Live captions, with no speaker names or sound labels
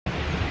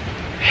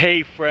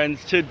Hey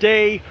friends,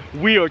 today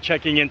we are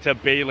checking into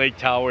Bay Lake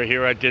Tower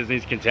here at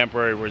Disney's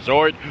Contemporary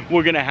Resort.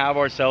 We're gonna have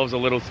ourselves a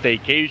little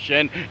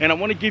staycation, and I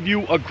want to give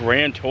you a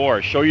grand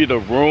tour, show you the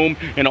room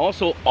and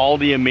also all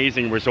the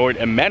amazing resort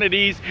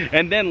amenities.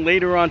 And then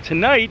later on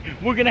tonight,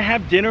 we're gonna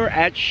have dinner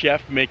at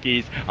Chef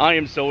Mickey's. I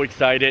am so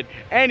excited.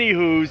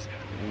 Anywho's,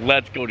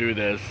 let's go do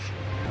this.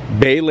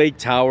 Bay Lake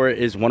Tower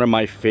is one of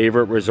my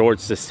favorite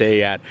resorts to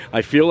stay at.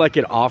 I feel like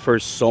it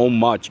offers so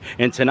much.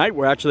 And tonight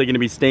we're actually going to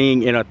be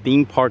staying in a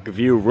theme park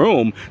view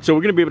room. So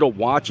we're going to be able to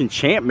watch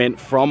enchantment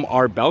from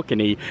our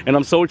balcony. And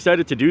I'm so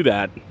excited to do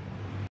that.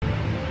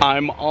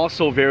 I'm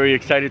also very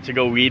excited to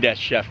go eat at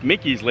Chef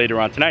Mickey's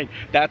later on tonight.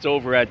 That's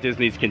over at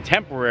Disney's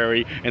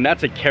Contemporary, and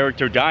that's a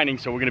character dining,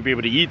 so we're gonna be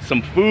able to eat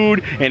some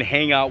food and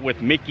hang out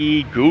with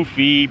Mickey,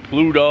 Goofy,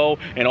 Pluto,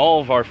 and all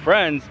of our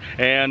friends.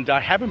 And I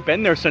haven't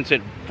been there since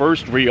it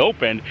first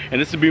reopened, and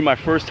this will be my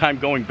first time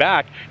going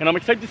back, and I'm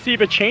excited to see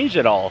if it changed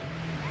at all.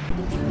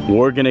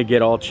 We're gonna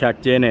get all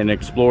checked in and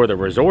explore the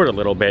resort a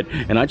little bit,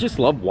 and I just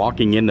love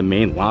walking in the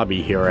main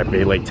lobby here at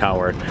Bay Lake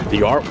Tower.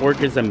 The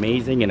artwork is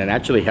amazing, and it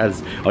actually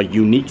has a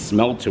unique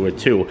smell to it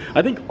too.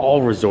 I think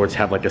all resorts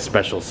have like a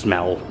special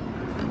smell.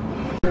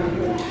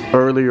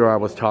 Earlier I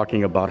was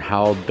talking about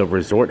how the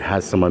resort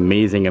has some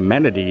amazing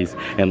amenities,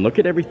 and look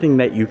at everything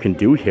that you can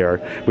do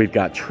here. We've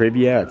got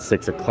trivia at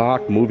 6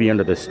 o'clock, movie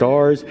under the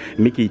stars,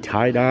 Mickey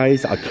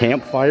tie-dyes, a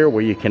campfire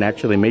where you can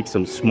actually make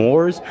some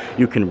s'mores.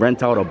 You can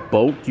rent out a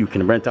boat, you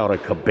can rent out a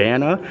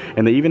cabana,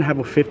 and they even have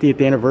a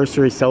 50th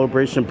anniversary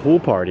celebration pool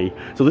party.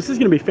 So this is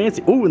gonna be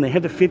fancy. Oh, and they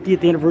have the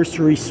 50th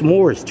anniversary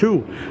s'mores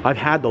too. I've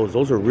had those.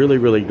 Those are really,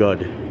 really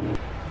good.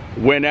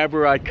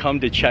 Whenever I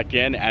come to check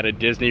in at a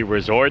Disney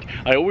resort,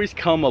 I always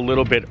come a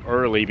little bit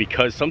early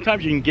because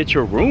sometimes you can get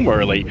your room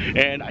early,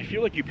 and I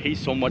feel like you pay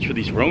so much for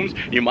these rooms,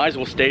 you might as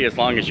well stay as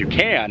long as you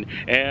can.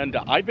 And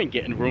I've been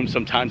getting rooms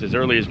sometimes as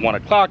early as 1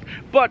 o'clock,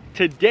 but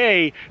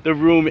today the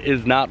room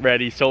is not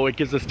ready, so it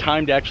gives us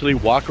time to actually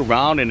walk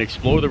around and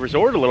explore the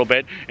resort a little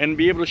bit and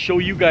be able to show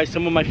you guys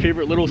some of my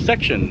favorite little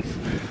sections.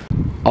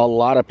 A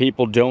lot of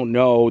people don't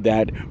know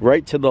that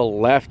right to the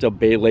left of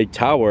Bay Lake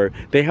Tower,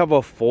 they have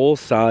a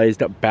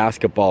full-sized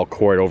basketball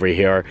court over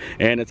here,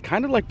 and it's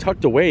kind of like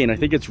tucked away, and I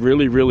think it's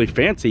really, really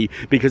fancy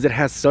because it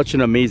has such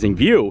an amazing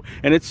view.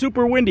 And it's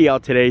super windy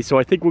out today, so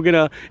I think we're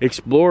gonna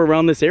explore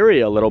around this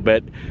area a little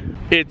bit.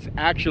 It's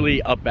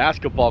actually a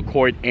basketball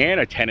court and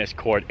a tennis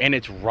court, and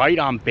it's right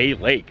on Bay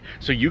Lake,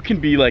 so you can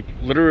be like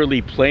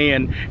literally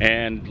playing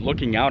and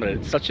looking out at it.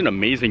 It's such an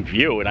amazing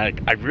view, and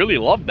I really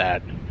love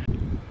that.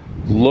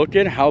 Look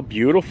at how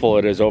beautiful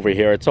it is over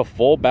here. It's a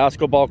full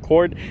basketball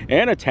court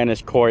and a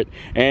tennis court,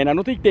 and I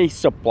don't think they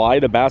supply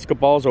the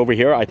basketballs over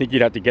here. I think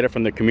you'd have to get it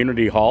from the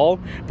community hall,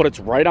 but it's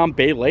right on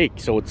Bay Lake,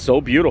 so it's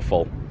so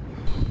beautiful.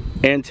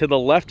 And to the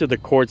left of the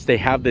courts, they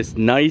have this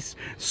nice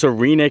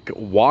serenic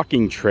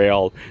walking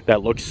trail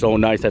that looks so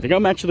nice. I think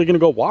I'm actually gonna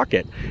go walk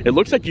it. It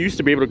looks like you used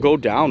to be able to go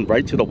down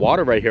right to the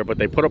water right here, but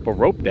they put up a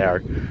rope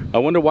there. I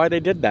wonder why they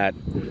did that.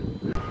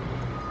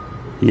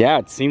 Yeah,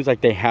 it seems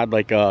like they had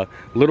like a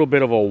little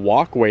bit of a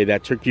walkway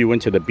that took you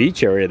into the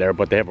beach area there,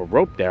 but they have a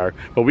rope there.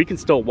 But we can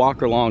still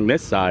walk along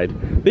this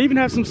side. They even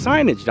have some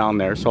signage down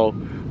there, so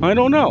I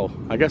don't know.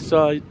 I guess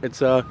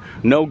it's a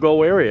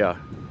no-go area.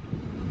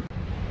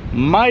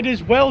 Might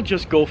as well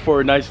just go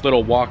for a nice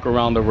little walk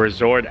around the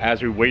resort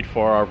as we wait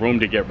for our room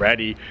to get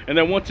ready. And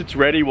then once it's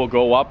ready, we'll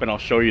go up and I'll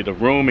show you the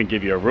room and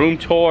give you a room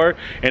tour.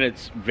 And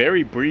it's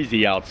very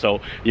breezy out,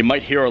 so you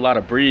might hear a lot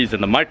of breeze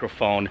in the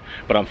microphone,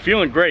 but I'm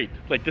feeling great.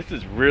 Like, this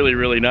is really,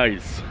 really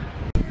nice.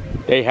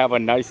 They have a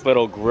nice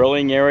little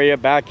grilling area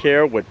back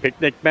here with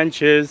picnic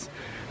benches.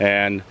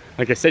 And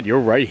like I said, you're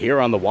right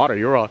here on the water.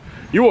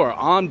 You are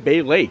on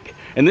Bay Lake.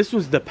 And this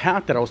was the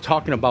path that I was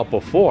talking about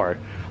before.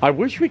 I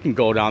wish we can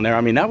go down there.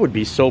 I mean, that would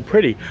be so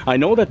pretty. I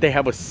know that they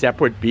have a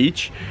separate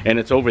beach, and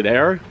it's over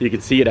there. You can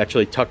see it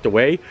actually tucked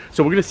away.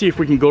 So we're gonna see if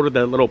we can go to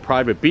that little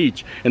private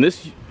beach. And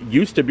this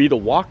used to be the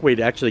walkway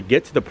to actually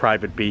get to the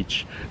private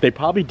beach. They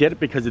probably did it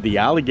because of the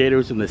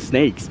alligators and the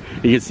snakes.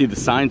 You can see the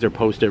signs are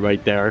posted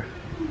right there.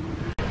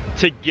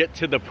 To get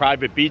to the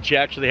private beach, you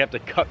actually have to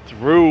cut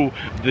through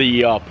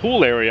the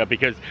pool area,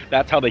 because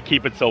that's how they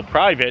keep it so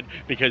private,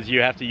 because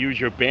you have to use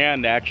your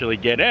band to actually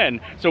get in.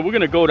 So we're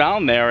gonna go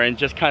down there and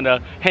just kind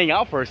of hang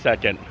out for a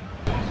second.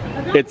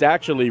 It's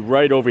actually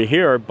right over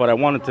here, but I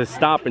wanted to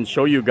stop and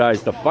show you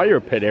guys the fire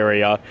pit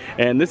area.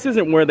 And this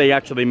isn't where they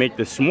actually make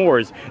the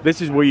s'mores.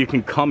 This is where you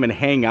can come and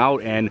hang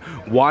out and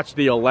watch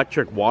the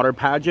electric water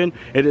pageant.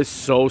 It is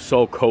so,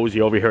 so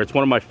cozy over here. It's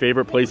one of my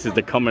favorite places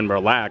to come and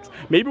relax.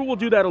 Maybe we'll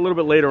do that a little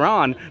bit later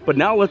on, but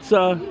now let's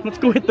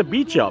go hit the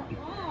beach up.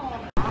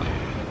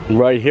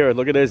 Right here,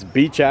 look at this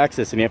beach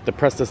access, and you have to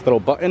press this little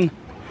button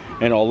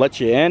and it'll let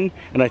you in.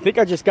 And I think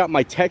I just got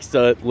my text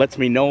that lets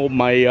me know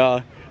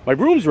my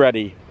room's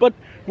ready, but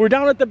we're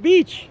down at the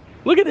beach.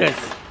 Look at this.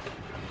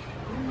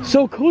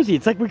 So cozy.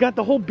 It's like we got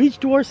the whole beach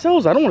to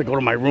ourselves. I don't want to go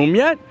to my room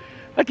yet.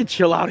 I can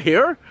chill out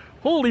here.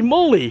 Holy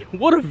moly,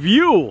 what a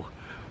view.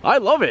 I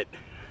love it.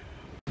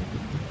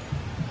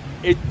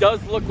 It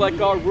does look like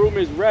our room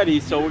is ready,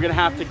 so we're gonna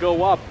have to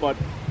go up, but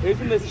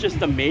Isn't this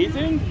just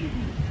amazing?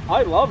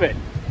 I love it.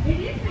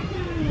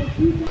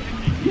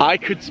 I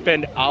could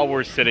spend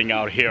hours sitting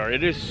out here.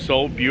 It is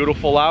so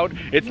beautiful out.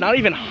 It's not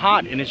even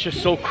hot, and it's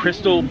just so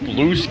crystal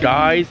blue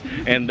skies,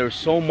 and there's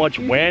so much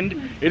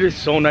wind. It is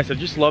so nice. I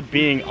just love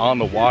being on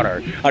the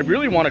water. I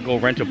really want to go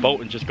rent a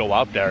boat and just go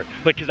out there,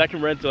 like, because I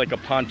can rent like a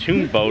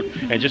pontoon boat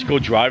and just go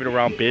drive it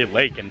around Bay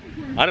Lake. And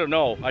I don't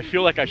know, I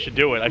feel like I should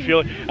do it. I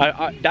feel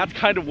like that's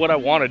kind of what I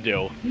want to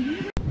do.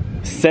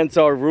 Since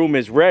our room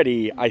is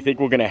ready, I think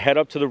we're gonna head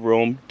up to the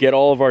room, get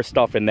all of our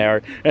stuff in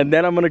there, and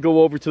then I'm gonna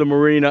go over to the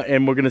marina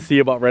and we're gonna see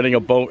about renting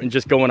a boat and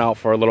just going out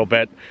for a little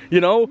bit.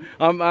 You know,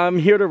 I'm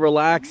here to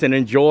relax and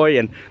enjoy,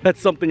 and that's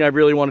something I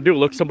really want to do.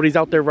 Look, somebody's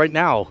out there right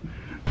now.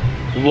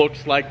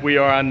 Looks like we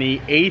are on the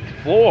 8th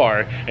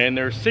floor, and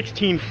there's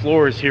 16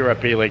 floors here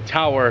at Bay Lake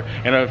Tower,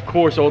 and of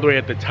course all the way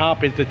at the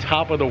top is the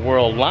Top of the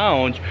World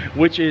Lounge,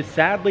 which is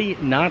sadly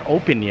not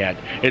open yet.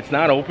 It's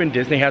not open.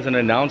 Disney hasn't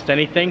announced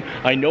anything.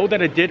 I know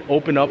that it did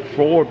open up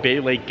for Bay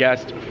Lake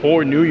guests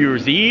for New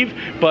Year's Eve,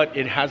 but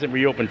it hasn't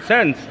reopened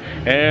since.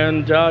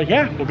 And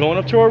yeah, we're going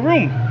up to our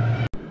room.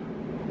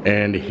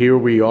 And here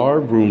we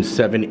are, room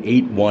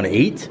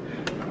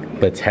 7818.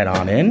 Let's head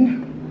on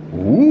in.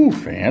 Ooh,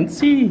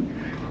 fancy.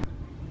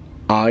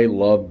 I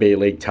love Bay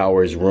Lake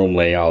Tower's room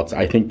layouts.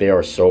 I think they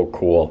are so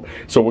cool.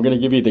 So we're gonna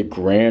give you the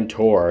grand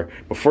tour,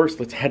 but first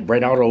let's head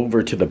right out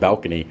over to the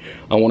balcony.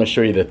 I wanna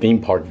show you the theme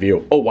park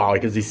view. Oh wow, I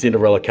can see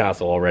Cinderella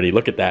Castle already.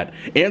 Look at that,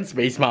 and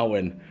Space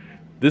Mountain.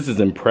 This is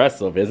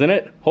impressive, isn't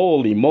it?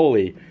 Holy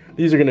moly.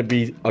 These are gonna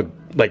be a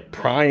like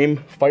prime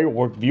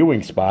firework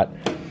viewing spot.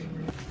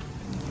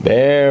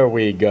 There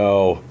we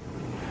go.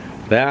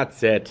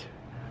 That's it.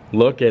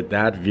 Look at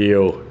that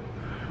view.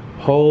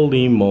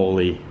 Holy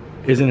moly.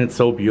 Isn't it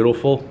so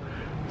beautiful?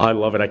 I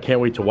love it. I can't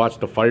wait to watch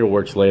the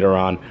fireworks later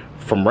on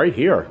from right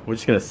here. We're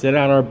just gonna sit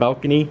on our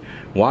balcony,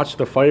 watch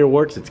the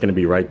fireworks. It's gonna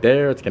be right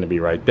there. It's gonna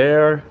be right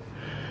there.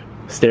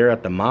 Stare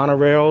at the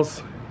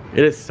monorails.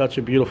 It is such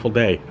a beautiful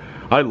day.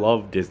 I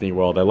love Disney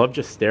World. I love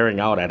just staring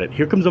out at it.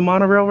 Here comes a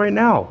monorail right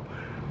now.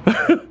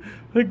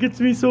 It gets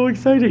me so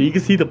excited. You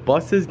can see the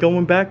buses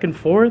going back and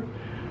forth.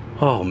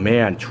 Oh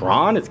man,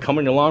 Tron is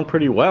coming along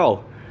pretty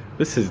well.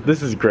 This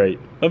is great.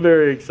 I'm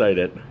very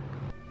excited.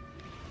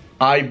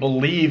 I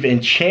believe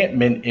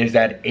Enchantment is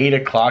at 8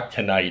 o'clock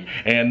tonight,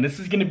 and this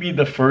is going to be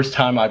the first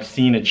time I've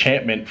seen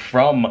Enchantment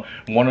from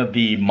one of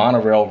the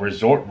monorail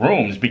resort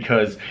rooms,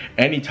 because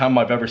anytime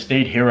I've ever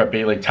stayed here at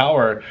Bay Lake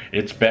Tower,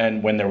 it's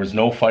been when there was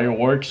no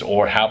fireworks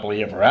or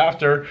Happily Ever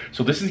After.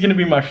 So this is going to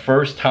be my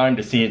first time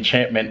to see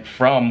Enchantment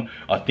from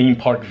a theme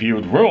park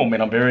viewed room,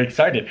 and I'm very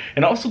excited.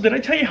 And also, did I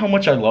tell you how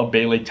much I love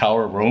Bay Lake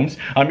Tower rooms?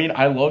 I mean,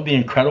 I love the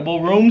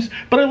Incredible rooms,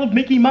 but I love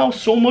Mickey Mouse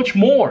so much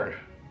more.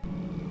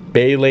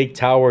 Bay Lake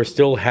Tower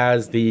still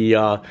has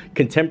the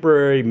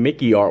contemporary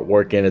Mickey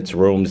artwork in its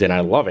rooms, and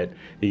I love it.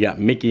 You got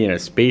Mickey in a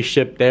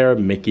spaceship there,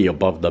 Mickey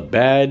above the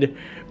bed.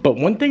 But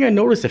one thing I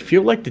noticed, I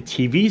feel like the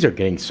TVs are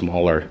getting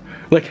smaller.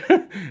 Like,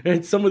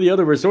 in some of the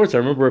other resorts, I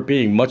remember it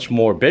being much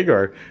more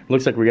bigger.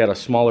 Looks like we got a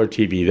smaller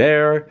TV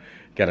there.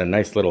 Got a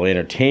nice little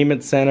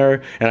entertainment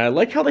center, and I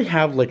like how they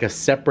have like a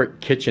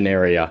separate kitchen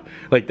area.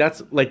 Like,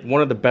 that's like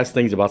one of the best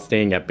things about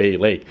staying at Bay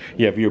Lake.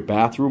 You have your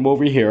bathroom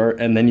over here,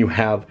 and then you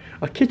have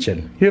a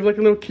kitchen. You have like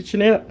a little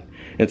kitchenette.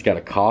 It's got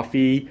a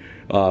coffee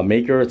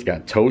maker, it's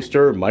got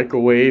toaster,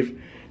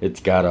 microwave, it's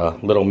got a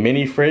little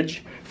mini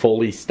fridge,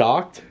 fully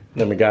stocked.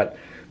 Then we got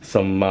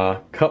some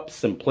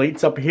cups and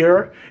plates up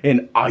here,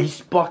 an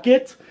ice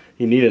bucket.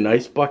 You need an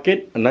ice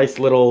bucket, a nice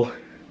little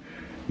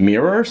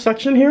mirror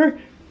section here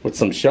with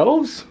some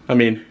shelves. I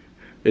mean,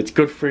 it's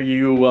good for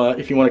you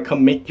if you want to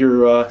come make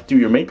your do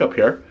your makeup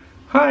here.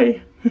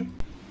 Hi.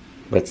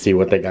 Let's see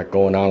what they got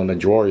going on in the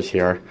drawers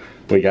here.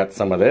 We got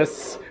some of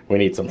this. We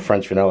need some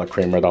French vanilla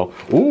creamer though.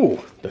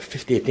 Ooh, the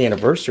 50th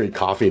anniversary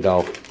coffee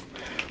though.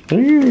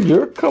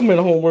 You're coming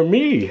home with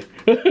me.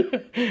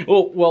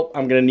 well,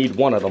 I'm gonna need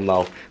one of them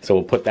though. So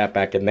we'll put that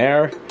back in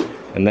there.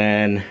 And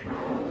then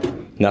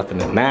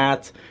nothing in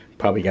that.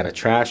 Probably got a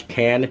trash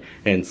can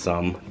and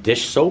some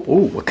dish soap.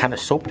 Ooh, what kind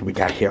of soap do we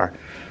got here?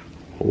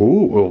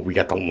 Ooh, we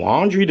got the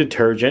laundry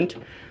detergent.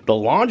 The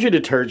laundry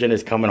detergent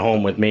is coming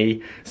home with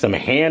me. Some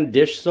hand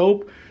dish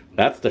soap.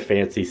 That's the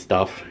fancy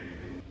stuff.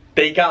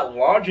 They got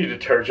laundry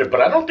detergent,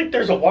 but I don't think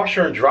there's a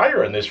washer and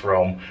dryer in this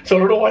room. So I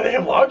don't know why they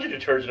have laundry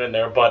detergent in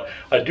there, but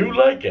I do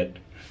like it.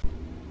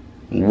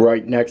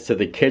 Right next to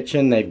the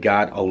kitchen, they've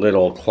got a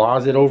little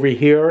closet over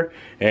here,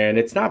 and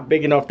it's not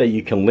big enough that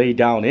you can lay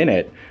down in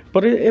it,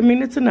 but I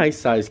mean, it's a nice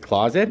sized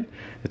closet.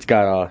 It's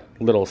got a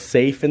little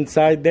safe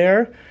inside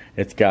there.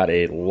 It's got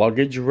a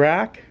luggage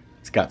rack.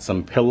 It's got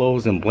some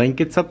pillows and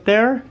blankets up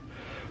there.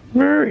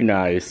 Very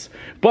nice.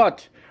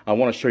 But I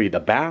want to show you the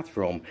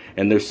bathroom,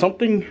 and there's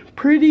something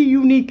pretty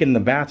unique in the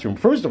bathroom.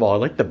 First of all, I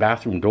like the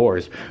bathroom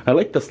doors. I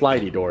like the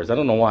slidey doors. I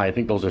don't know why. I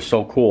think those are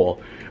so cool.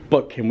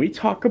 But can we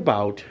talk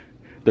about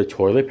the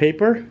toilet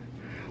paper?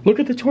 Look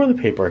at the toilet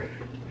paper.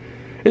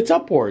 It's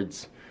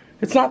upwards.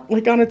 it's not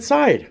like on its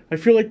side. I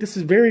feel like this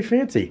is very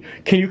fancy.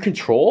 Can you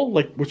control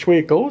like which way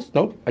it goes?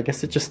 Nope, I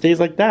guess it just stays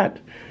like that.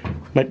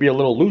 Might be a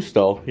little loose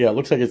though. Yeah, it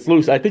looks like it's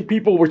loose. I think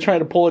people were trying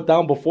to pull it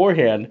down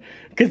beforehand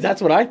because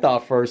that's what I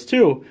thought first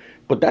too.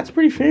 But that's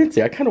pretty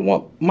fancy. I kind of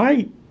want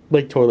my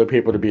like toilet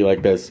paper to be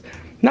like this.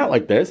 Not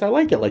like this, I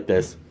like it like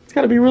this. It's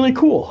gotta be really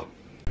cool.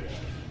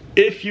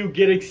 If you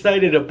get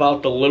excited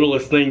about the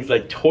littlest things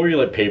like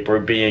toilet paper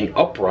being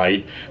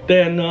upright,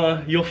 then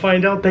you'll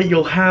find out that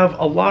you'll have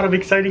a lot of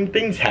exciting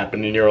things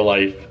happen in your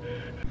life.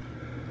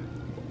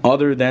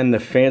 Other than the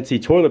fancy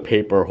toilet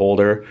paper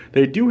holder,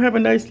 they do have a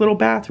nice little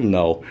bathroom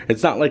though.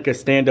 It's not like a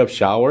stand-up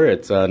shower,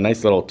 it's a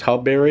nice little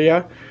tub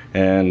area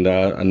and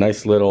a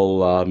nice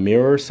little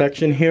mirror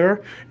section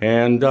here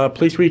and a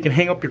place where you can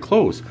hang up your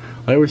clothes.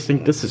 I always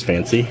think this is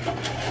fancy.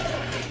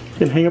 You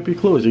can hang up your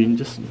clothes, you can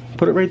just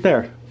put it right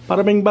there.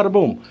 Bada bing, bada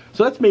boom.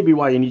 So that's maybe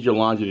why you need your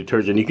laundry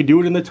detergent. You can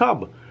do it in the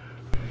tub.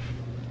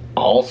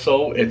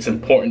 Also, it's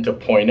important to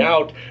point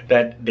out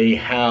that they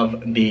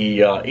have the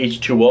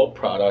H2O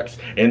products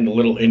in the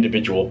little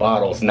individual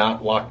bottles,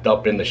 not locked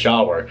up in the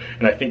shower.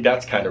 And I think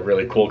that's kind of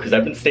really cool because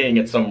I've been staying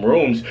at some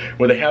rooms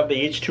where they have the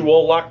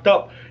H2O locked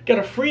up.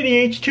 Gotta free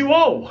the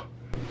H2O.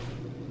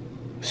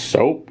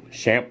 Soap,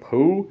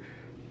 shampoo,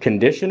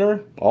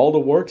 conditioner, all the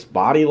works,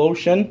 body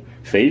lotion,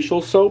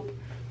 facial soap.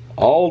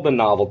 All the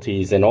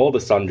novelties and all the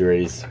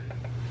sundries.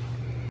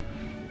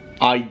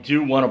 I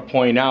do want to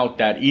point out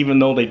that even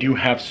though they do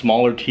have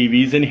smaller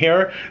TVs in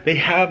here, they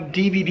have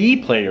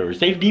DVD players.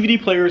 They have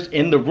DVD players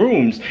in the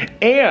rooms,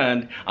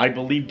 and I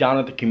believe down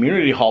at the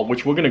community hall,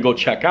 which we're going to go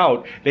check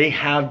out, they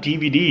have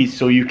DVDs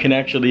so you can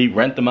actually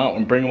rent them out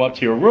and bring them up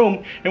to your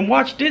room and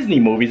watch Disney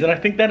movies, and I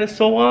think that is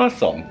so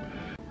awesome.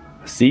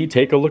 See,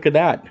 take a look at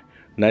that.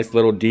 Nice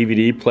little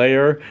DVD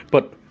player,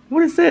 but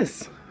what is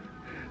this?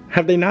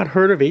 Have they not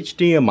heard of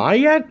HDMI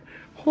yet?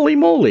 Holy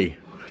moly.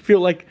 I feel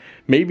like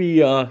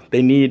maybe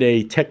they need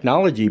a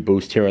technology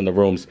boost here in the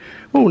rooms.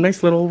 Oh,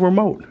 nice little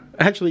remote.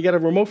 Actually, you got a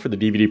remote for the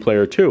DVD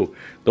player too.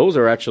 Those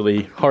are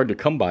actually hard to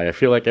come by. I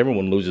feel like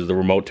everyone loses the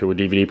remote to a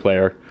DVD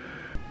player.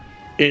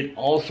 It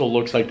also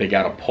looks like they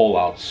got a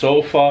pull-out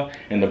sofa,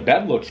 and the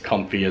bed looks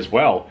comfy as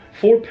well.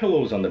 4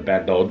 pillows on the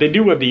bed though. They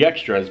do have the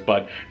extras,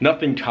 but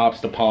nothing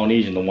tops the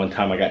Polynesian. The one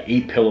time I got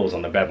 8 pillows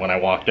on the bed when I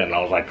walked in, and I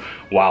was like,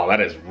 wow,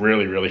 that is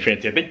really, really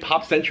fancy. I think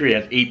Pop Century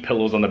has 8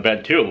 pillows on the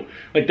bed too.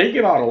 Like, they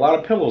give out a lot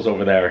of pillows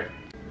over there.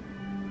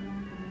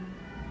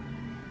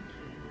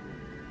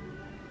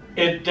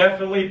 It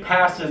definitely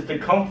passes the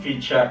comfy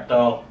check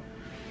though.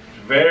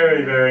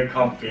 Very, very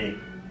comfy.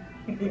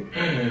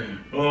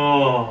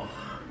 Oh.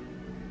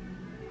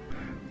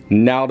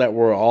 Now that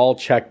we're all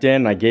checked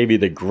in, I gave you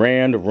the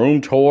grand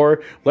room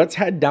tour. Let's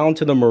head down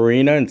to the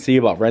marina and see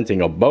about renting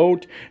a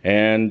boat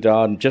and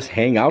just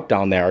hang out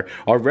down there.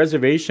 Our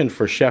reservation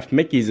for Chef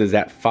Mickey's is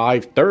at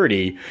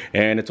 5:30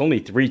 and it's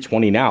only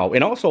 3:20 now.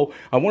 And also,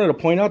 I wanted to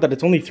point out that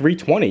it's only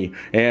 3:20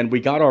 and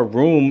we got our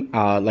room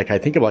I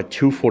think about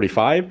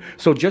 2:45.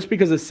 So just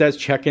because it says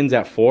check-ins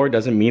at 4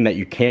 doesn't mean that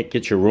you can't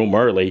get your room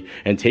early,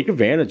 and take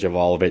advantage of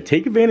all of it.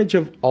 Take advantage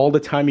of all the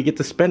time you get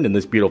to spend in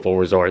this beautiful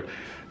resort.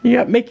 You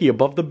got Mickey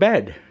above the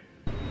bed.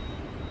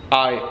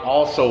 I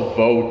also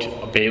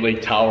vote Bay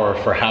Lake Tower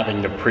for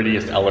having the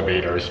prettiest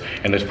elevators.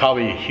 And there's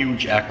probably a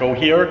huge echo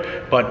here,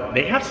 but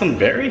they have some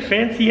very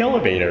fancy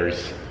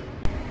elevators.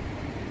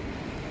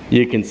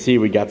 You can see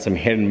we got some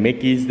hidden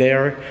Mickeys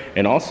there.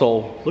 And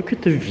also, look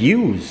at the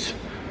views.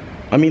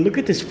 I mean, look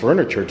at this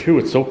furniture too.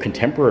 It's so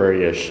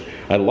contemporary-ish.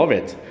 I love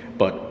it.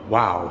 But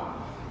wow,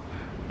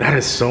 that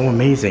is so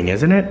amazing,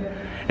 isn't it?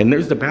 And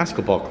there's the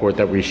basketball court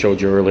that we showed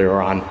you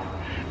earlier on.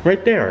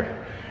 Right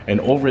there. And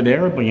over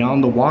there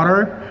beyond the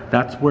water,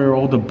 that's where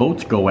all the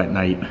boats go at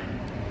night.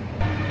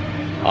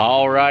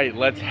 All right,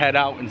 let's head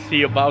out and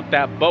see about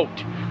that boat.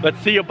 Let's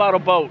see about a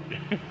boat.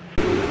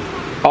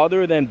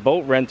 Other than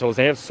boat rentals,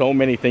 they have so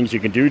many things you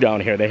can do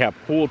down here. They have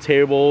pool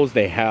tables,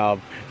 they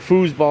have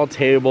foosball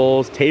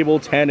tables, table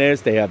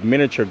tennis, they have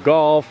miniature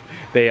golf,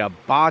 they have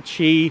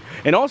bocce.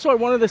 And also I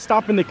wanted to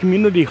stop in the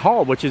community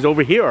hall, which is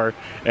over here.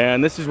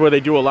 And this is where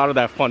they do a lot of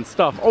that fun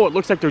stuff. Oh, it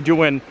looks like they're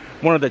doing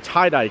one of the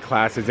tie-dye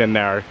classes in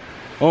there.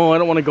 Oh, I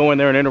don't want to go in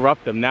there and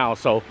interrupt them now,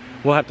 so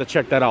we'll have to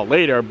check that out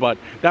later. But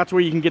that's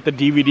where you can get the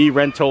DVD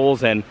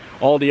rentals and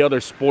all the other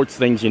sports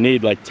things you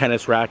need, like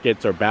tennis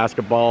rackets or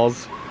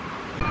basketballs.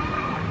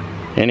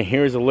 And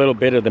here's a little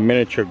bit of the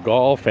miniature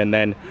golf, and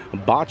then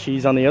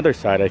bocce's on the other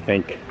side, I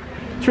think.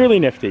 It's really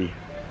nifty.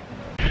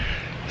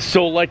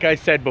 So like I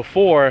said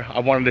before, I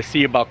wanted to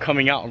see about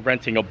coming out and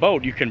renting a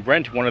boat. You can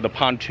rent one of the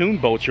pontoon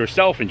boats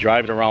yourself and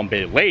drive it around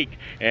Bay Lake.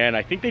 And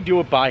I think they do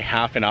it by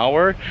half an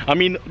hour. I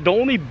mean, the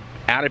only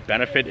added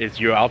benefit is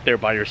you're out there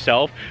by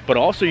yourself, but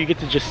also you get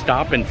to just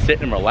stop and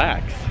sit and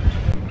relax.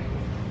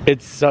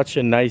 It's such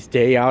a nice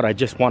day out. I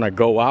just want to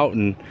go out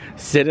and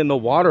sit in the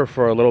water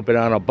for a little bit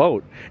on a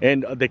boat.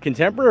 And the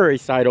contemporary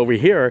side over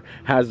here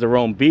has their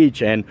own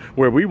beach, and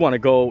where we want to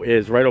go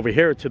is right over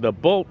here to the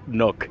boat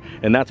nook,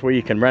 and that's where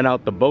you can rent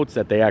out the boats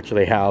that they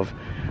actually have.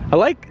 I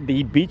like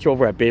the beach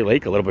over at Bay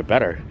Lake a little bit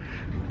better.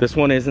 This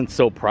one isn't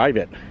so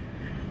private.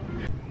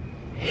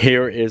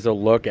 Here is a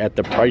look at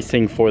the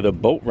pricing for the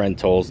boat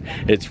rentals.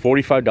 It's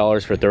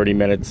 $45 for 30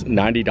 minutes,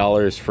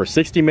 $90 for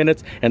 60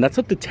 minutes, and that's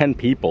up to 10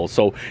 people.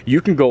 So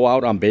you can go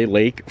out on Bay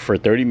Lake for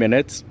 30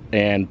 minutes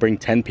and bring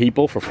 10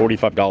 people for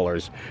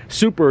 $45.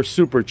 Super,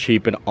 super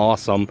cheap and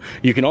awesome.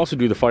 You can also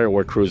do the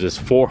firework cruises,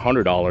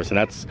 $400, and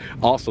that's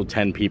also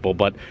 10 people,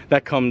 but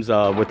that comes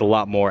with a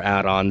lot more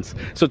add-ons.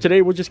 So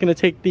today we're just gonna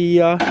take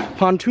the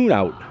pontoon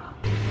out.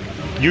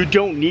 You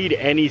don't need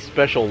any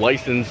special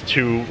license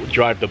to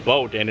drive the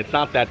boat, and it's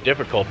not that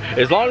difficult.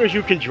 As long as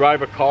you can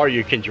drive a car,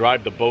 you can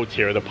drive the boats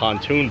here, the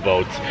pontoon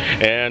boats.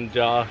 And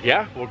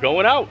yeah, we're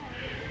going out.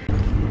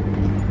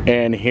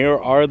 And here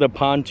are the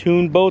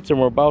pontoon boats,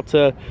 and we're about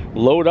to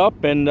load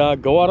up and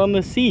go out on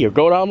the sea, or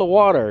go down the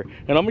water,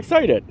 and I'm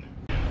excited.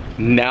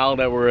 Now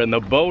that we're in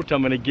the boat,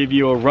 I'm going to give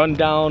you a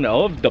rundown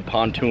of the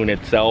pontoon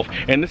itself.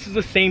 And this is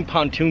the same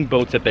pontoon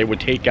boats that they would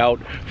take out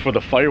for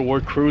the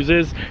firework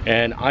cruises,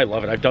 and I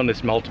love it. I've done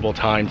this multiple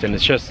times, and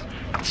it's just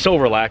so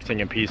relaxing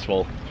and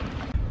peaceful.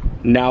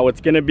 Now it's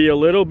going to be a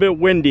little bit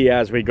windy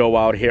as we go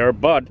out here,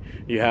 but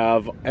you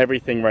have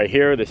everything right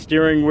here, the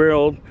steering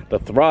wheel, the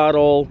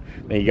throttle,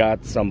 then you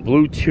got some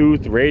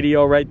Bluetooth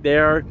radio right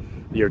there,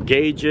 your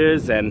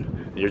gauges,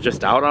 and you're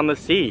just out on the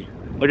sea.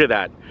 Look at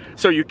that.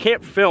 So you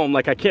can't film,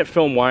 like I can't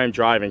film while I'm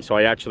driving, so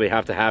I actually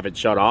have to have it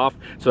shut off.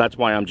 So that's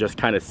why I'm just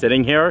kind of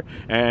sitting here,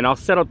 and I'll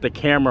set up the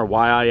camera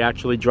while I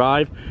actually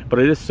drive, but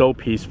it is so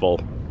peaceful.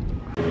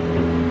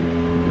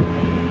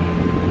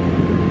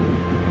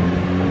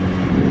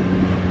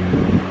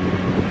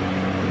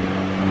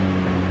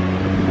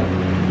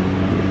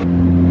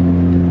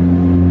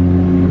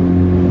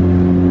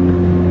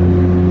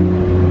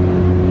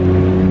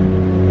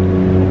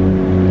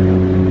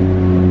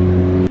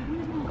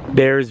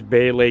 There's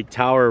Bay Lake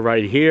Tower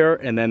right here,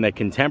 and then the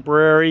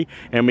Contemporary,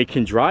 and we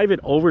can drive it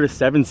over to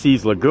Seven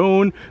Seas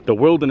Lagoon, the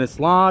Wilderness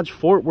Lodge,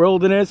 Fort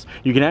Wilderness.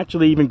 You can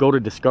actually even go to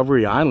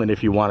Discovery Island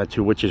if you wanted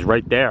to, which is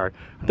right there.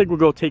 I think we'll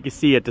go take a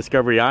sea at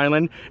Discovery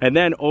Island, and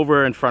then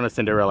over in front of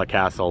Cinderella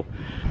Castle.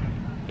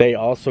 They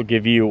also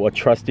give you a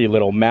trusty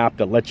little map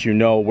that lets you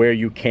know where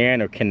you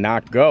can or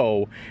cannot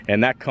go,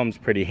 and that comes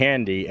pretty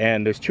handy.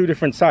 And there's two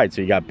different sides,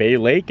 so you got Bay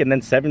Lake and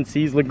then Seven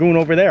Seas Lagoon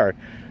over there.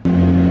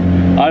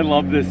 I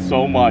love this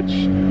so much.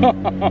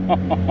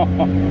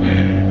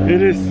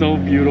 It is so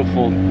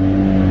beautiful.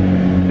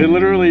 It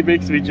literally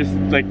makes me just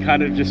like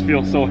kind of just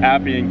feel so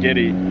happy and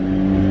giddy.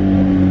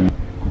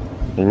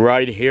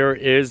 Right here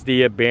is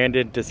the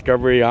abandoned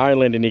Discovery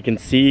Island, and you can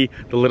see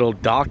the little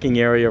docking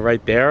area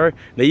right there.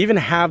 They even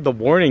have the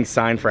warning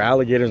sign for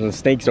alligators and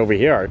snakes over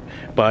here,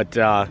 but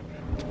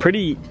it's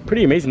pretty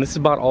amazing. This is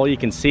about all you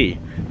can see.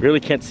 Really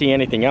can't see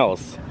anything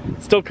else.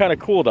 It's still kind of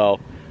cool though.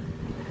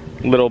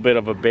 Little bit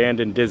of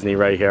abandoned Disney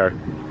right here.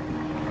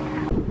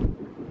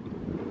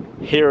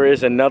 Here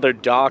is another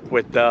dock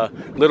with a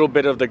little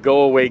bit of the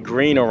go away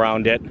green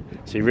around it,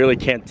 so you really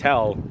can't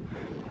tell.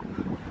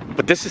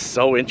 But this is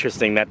so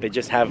interesting that they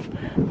just have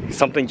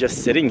something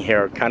just sitting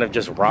here, kind of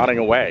just rotting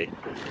away.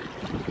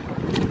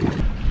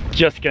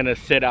 Just gonna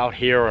sit out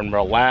here and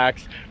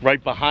relax.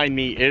 Right behind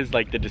me is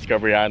like the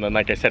Discovery Island.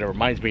 Like I said, it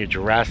reminds me of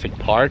Jurassic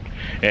Park,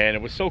 and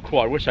it was so cool.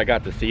 I wish I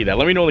got to see that.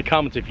 Let me know in the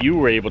comments if you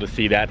were able to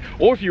see that,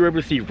 or if you were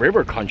able to see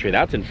River Country.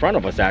 That's in front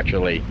of us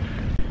actually.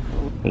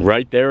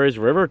 Right there is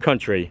River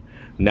Country,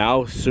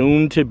 now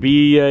soon to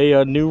be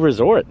a new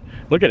resort.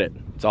 Look at it.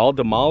 It's all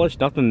demolished,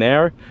 nothing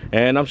there,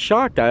 and I'm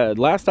shocked.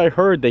 Last I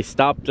heard, they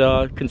stopped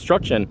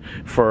construction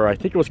for, I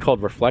think it was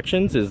called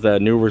Reflections, is the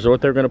new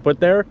resort they're going to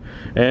put there.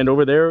 And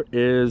over there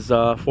is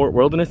Fort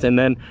Wilderness, and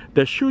then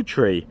the shoe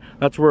tree.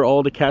 That's where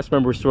all the cast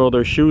members throw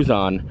their shoes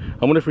on.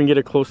 I wonder if we can get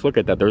a close look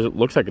at that. It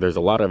looks like there's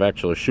a lot of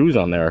actual shoes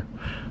on there.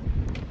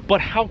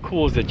 But how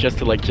cool is it just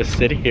to like just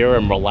sit here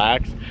and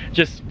relax,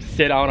 just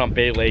sit out on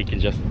Bay Lake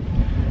and just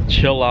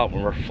chill out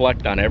and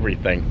reflect on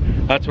everything.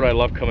 That's what I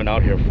love coming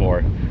out here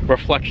for.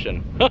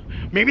 Reflection.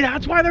 Maybe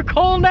that's why they're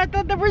calling that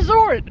the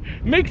resort.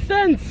 Makes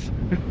sense.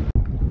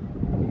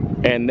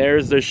 And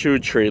there's the shoe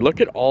tree.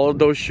 Look at all of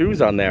those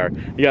shoes on there.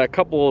 You got a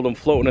couple of them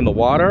floating in the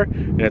water,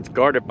 and it's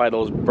guarded by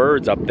those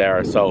birds up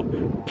there.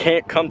 So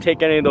can't come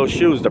take any of those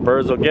shoes. The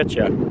birds will get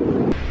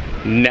you.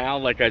 Now,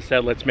 like I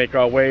said, let's make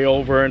our way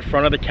over in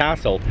front of the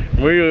castle.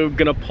 We're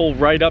gonna pull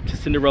right up to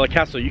Cinderella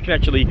Castle. You can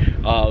actually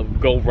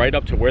go right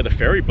up to where the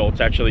ferry boats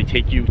actually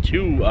take you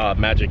to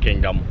Magic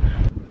Kingdom.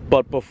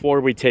 But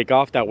before we take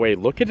off that way,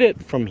 look at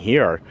it from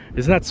here.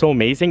 Isn't that so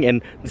amazing?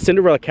 And the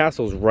Cinderella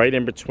Castle is right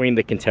in between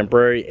the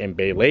Contemporary and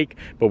Bay Lake,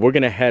 but we're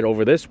gonna head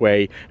over this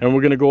way, and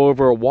we're gonna go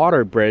over a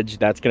water bridge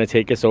that's gonna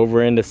take us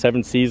over into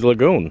Seven Seas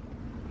Lagoon.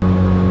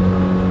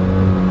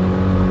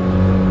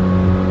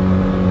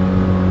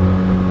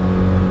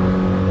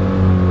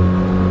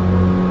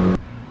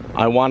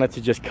 I wanted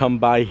to just come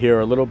by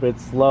here a little bit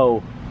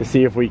slow to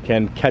see if we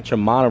can catch a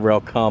monorail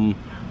come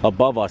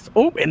above us.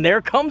 Oh, and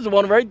there comes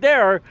one right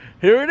there.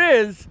 Here it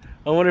is.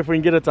 I wonder if we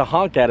can get it to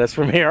honk at us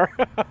from here.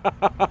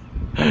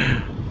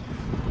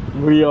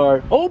 We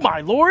are, oh my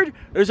Lord,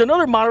 there's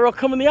another monorail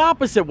coming the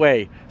opposite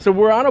way. So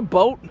we're on a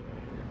boat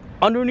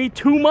underneath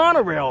two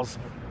monorails.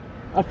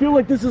 I feel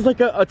like this is like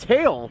a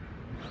tail.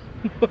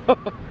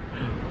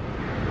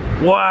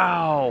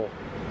 Wow.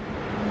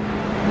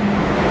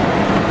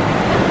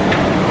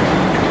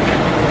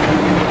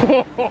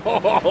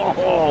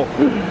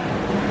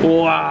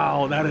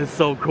 Wow, that is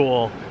so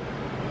cool.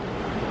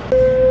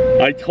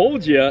 I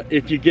told you,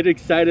 if you get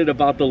excited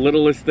about the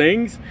littlest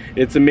things,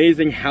 it's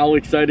amazing how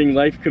exciting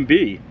life can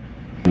be.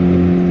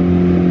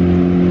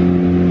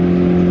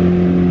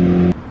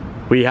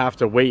 We have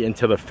to wait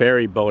until the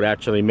ferry boat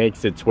actually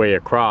makes its way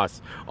across.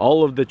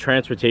 All of the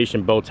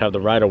transportation boats have the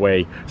right of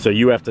way, so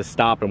you have to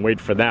stop and wait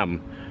for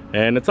them.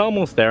 And it's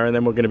almost there, and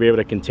then we're gonna be able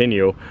to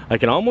continue. I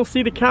can almost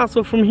see the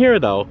castle from here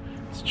though.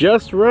 It's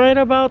just right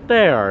about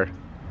there.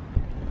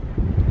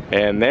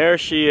 And there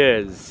she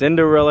is,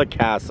 Cinderella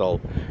Castle.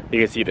 You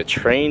can see the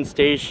train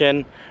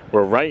station.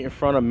 We're right in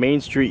front of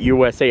Main Street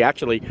USA.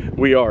 Actually,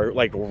 we are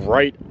like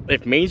right,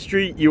 if Main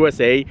Street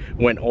USA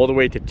went all the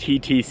way to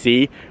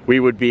TTC, we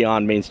would be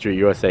on Main Street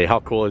USA.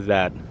 How cool is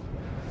that?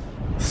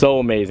 So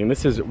amazing.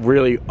 This is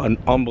really an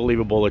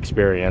unbelievable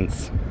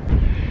experience.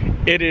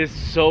 It is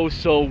so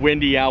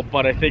windy out,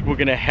 but I think we're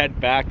gonna head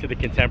back to the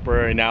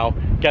Contemporary now.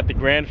 Got the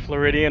Grand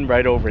Floridian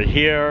right over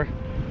here.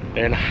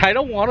 And I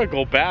don't want to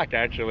go back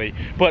actually,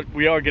 but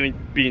we are going to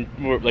be,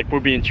 we're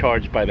being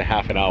charged by the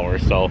half an hour,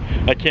 so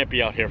I can't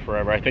be out here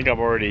forever. I think I've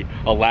already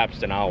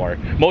elapsed an hour.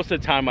 Most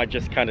of the time I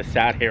just kind of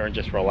sat here and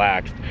just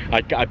relaxed.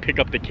 I pick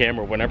up the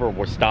camera whenever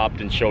we're stopped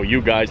and show you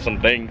guys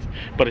some things,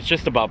 but it's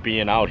just about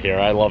being out here.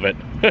 I love it.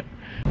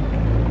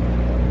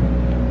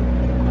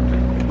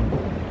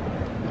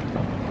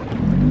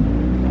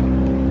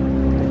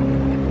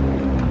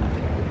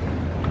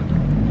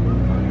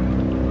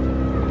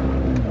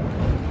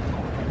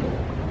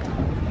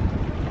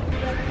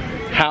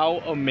 How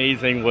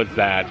amazing was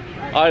that?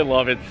 I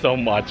love it so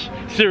much.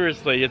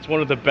 Seriously, it's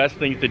one of the best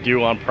things to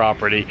do on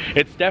property.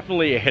 It's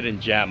definitely a hidden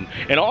gem.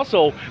 And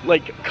also,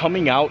 like,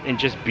 coming out and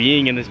just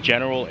being in this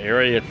general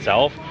area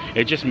itself,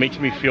 it just makes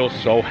me feel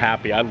so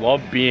happy. I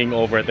love being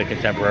over at the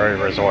Contemporary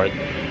Resort.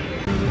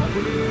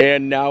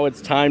 And now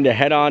it's time to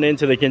head on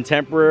into the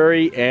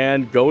Contemporary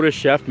and go to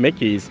Chef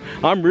Mickey's.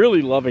 I'm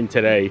really loving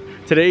today.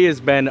 Today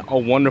has been a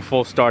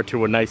wonderful start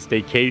to a nice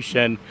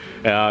staycation.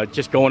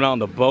 Just going on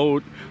the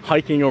boat,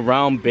 hiking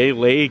around Bay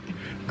Lake,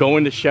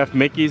 going to Chef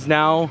Mickey's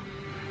now.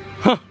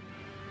 Huh,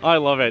 I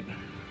love it.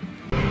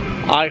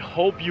 I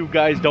hope you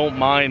guys don't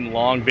mind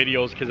long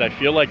videos, because I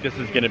feel like this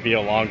is going to be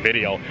a long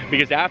video,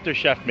 because after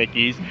Chef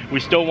Mickey's we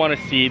still want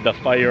to see the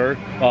fire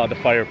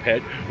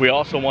pit. We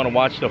also want to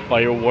watch the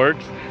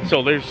fireworks,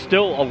 so there's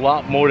still a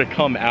lot more to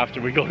come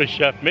after we go to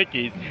Chef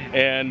Mickey's,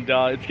 and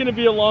it's going to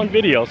be a long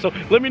video. So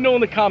let me know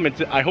in the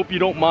comments. I hope you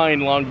don't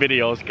mind long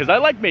videos, because I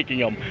like making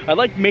them. I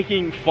like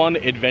making fun,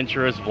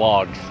 adventurous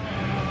vlogs.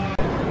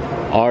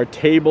 Our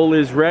table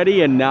is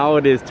ready, and now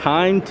it is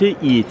time to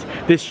eat.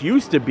 This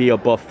used to be a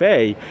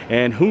buffet,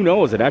 and who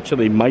knows, it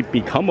actually might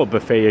become a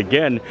buffet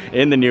again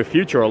in the near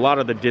future. A lot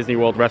of the Disney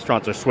World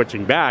restaurants are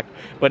switching back,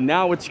 but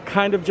now it's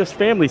kind of just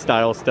family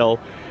style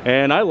still,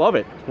 and I love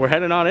it. We're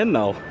heading on in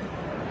though.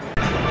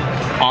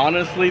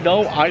 Honestly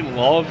though, I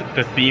love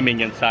the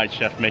theming inside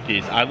Chef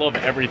Mickey's. I love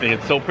everything.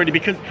 It's so pretty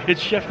because it's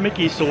Chef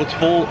Mickey's, so it's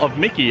full of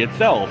Mickey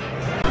itself.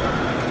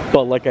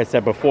 But like I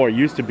said before, it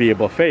used to be a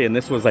buffet, and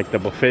this was like the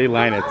buffet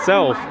line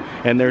itself,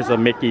 and there's a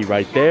Mickey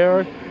right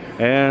there,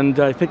 and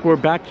I think we're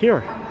back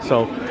here.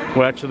 So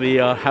we actually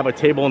have a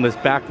table in this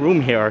back room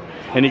here,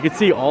 and you can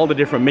see all the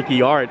different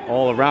Mickey art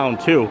all around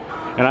too,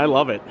 and I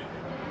love it.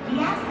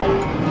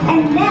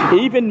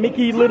 Even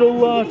Mickey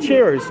little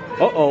chairs.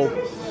 Uh-oh.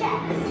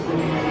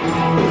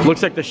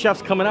 Looks like the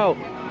chef's coming out.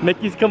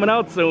 Mickey's coming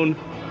out soon.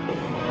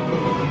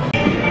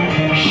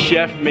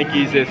 Chef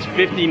Mickey's is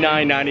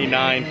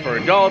 $59.99 for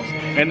adults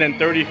and then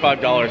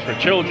 $35 for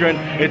children.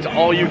 It's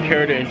all you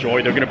care to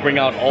enjoy. They're gonna bring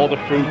out all the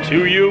food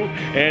to you,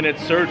 and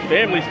it's served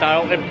family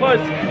style, and plus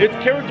it's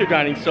character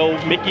dining, so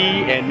Mickey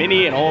and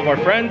Minnie and all of our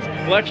friends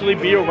will actually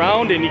be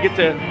around, and you get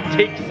to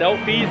take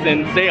selfies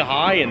and say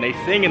hi, and they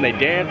sing and they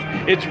dance.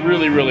 It's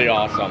really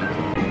awesome.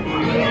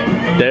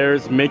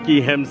 There's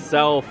Mickey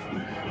himself.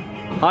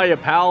 Hiya,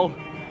 pal.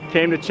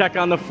 Came to check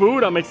on the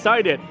food. I'm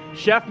excited.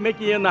 Chef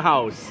Mickey in the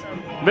house.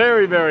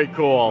 Very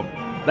cool.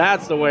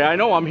 That's the way. I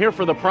know, I'm here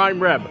for the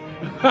prime rib.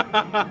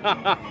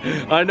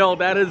 I know,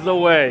 that is the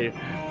way.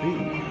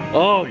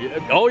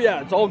 Oh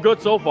yeah, it's all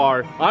good so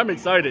far. I'm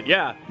excited.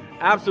 Yeah,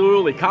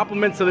 absolutely.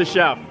 Compliments to the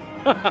chef.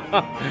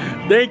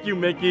 Thank you,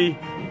 Mickey.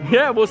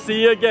 Yeah, we'll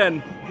see you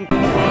again.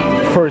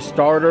 For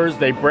starters,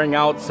 they bring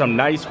out some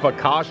nice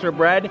focaccia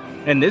bread,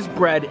 and this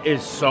bread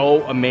is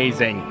so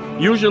amazing.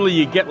 Usually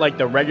you get like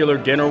the regular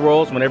dinner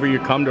rolls whenever you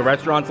come to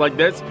restaurants like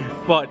this,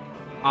 but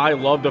I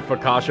love the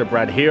focaccia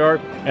bread here.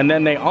 And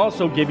then they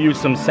also give you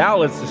some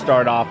salads to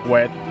start off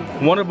with.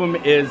 One of them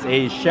is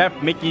a Chef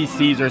Mickey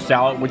Caesar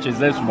salad, which is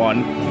this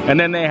one. And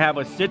then they have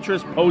a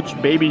citrus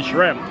poached baby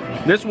shrimp.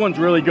 This one's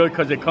really good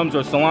because it comes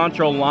with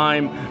cilantro,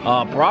 lime,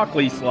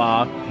 broccoli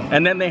slaw.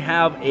 And then they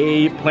have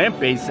a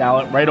plant-based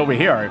salad right over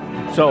here.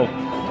 So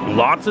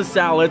lots of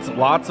salads,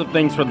 lots of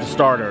things for the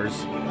starters.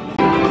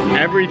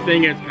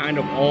 Everything is kind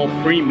of all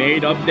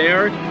pre-made up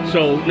there,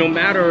 so no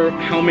matter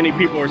how many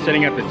people are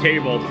sitting at the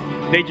table,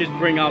 they just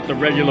bring out the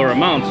regular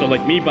amount. So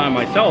like me by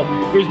myself,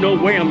 there's no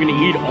way I'm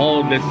gonna eat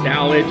all of this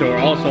salad or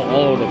also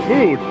all of the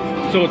food.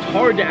 So it's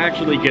hard to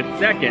actually get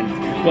seconds,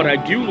 but I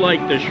do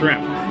like the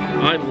shrimp.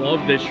 I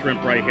love this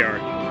shrimp right here.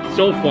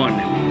 So fun.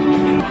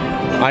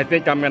 I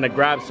think I'm gonna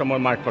grab some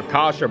of my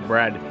focaccia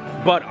bread,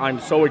 but I'm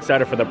so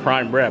excited for the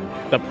prime rib.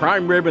 The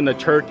prime rib and the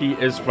turkey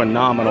is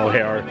phenomenal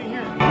here.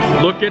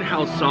 Look at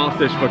how soft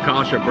this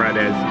focaccia bread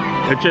is.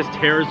 It just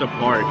tears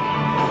apart.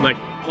 Like,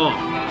 oh,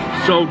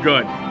 so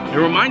good. It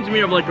reminds me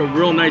of like a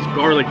real nice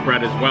garlic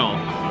bread as well.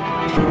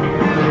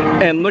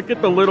 And look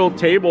at the little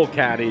table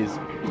caddies.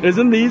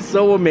 Isn't these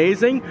so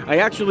amazing? I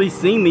actually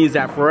seen these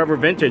at Forever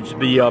Vintage,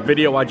 the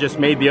video I just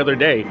made the other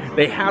day.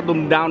 They had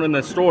them down in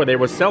the store. They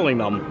were selling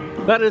them.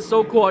 That is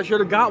so cool. I should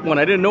have got one.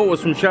 I didn't know it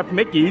was from Chef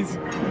Mickey's.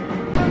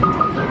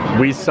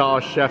 We saw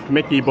Chef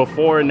Mickey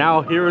before, and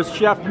now here's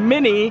Chef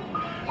Minnie.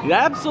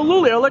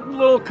 Absolutely. I like the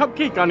little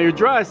cupcake on your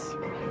dress.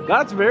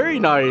 That's very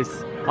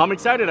nice. I'm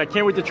excited. I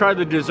can't wait to try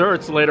the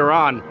desserts later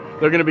on.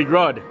 They're gonna be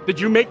good. Did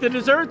you make the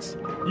desserts?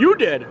 You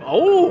did.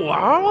 Oh,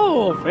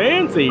 wow,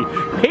 fancy.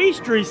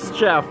 Pastry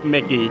Chef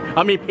Mickey.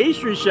 I mean,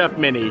 Pastry Chef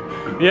Minnie.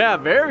 Yeah,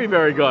 very,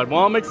 very good.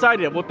 Well, I'm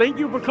excited. Well, thank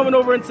you for coming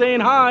over and saying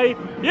hi.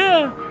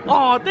 Yeah.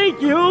 Oh,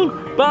 thank you.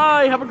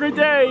 Bye. Have a great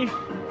day.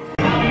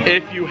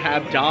 If you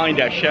have dined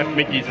at Chef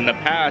Mickey's in the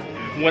past,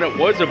 when it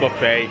was a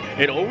buffet,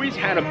 it always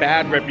had a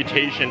bad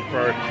reputation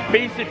for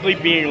basically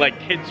being like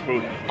kids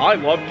food. I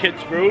love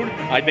kids food.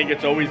 I think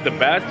it's always the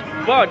best.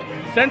 But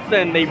since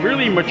then, they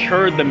really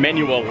matured the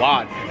menu a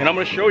lot. And I'm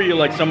gonna show you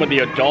like some of the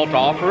adult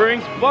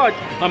offerings, but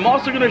I'm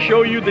also gonna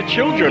show you the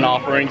children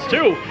offerings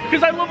too,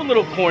 because I love a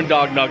little corn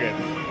dog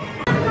nuggets.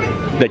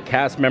 The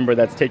cast member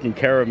that's taking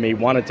care of me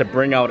wanted to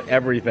bring out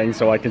everything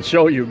so I can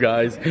show you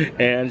guys,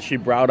 and she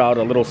brought out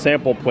a little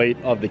sample plate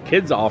of the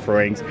kids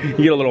offerings. You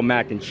get a little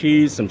mac and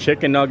cheese, some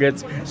chicken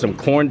nuggets, some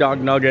corn dog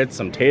nuggets,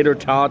 some tater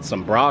tots,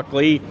 some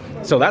broccoli.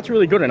 So that's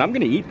really good, and I'm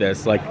gonna eat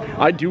this. Like,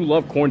 I do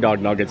love corn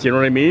dog nuggets, you know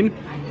what I mean?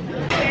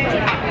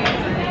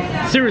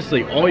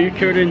 Seriously, all you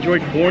care to enjoy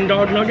corn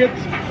dog nuggets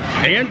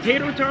and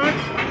tater tots?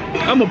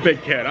 I'm a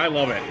big kid, I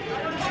love it.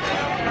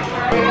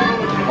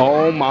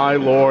 Oh my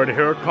Lord,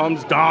 here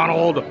comes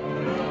Donald.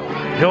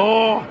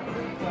 Oh,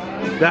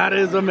 that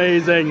is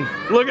amazing.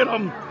 Look at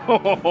him.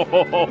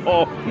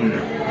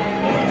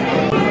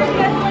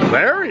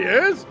 There he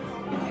is.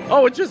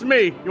 Oh, it's just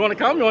me. You want to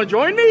come? You want to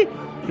join me?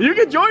 You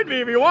can join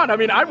me if you want. I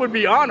mean, I would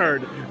be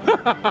honored.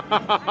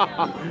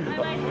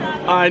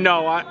 I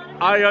know,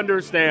 I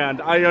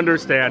understand. I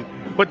understand.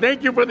 But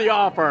thank you for the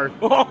offer.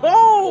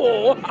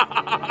 Oh!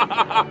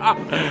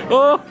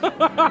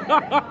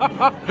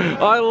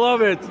 I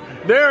love it.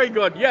 Very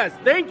good. Yes,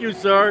 thank you,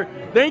 sir.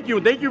 Thank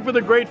you. Thank you for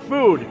the great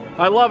food.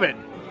 I love it.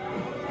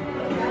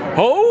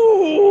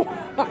 Oh!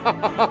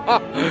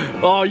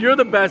 Oh, you're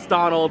the best,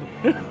 Donald.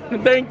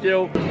 Thank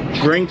you.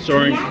 Drinks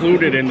are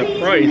included in the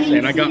price,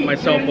 and I got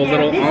myself a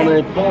little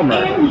Arnold Palmer.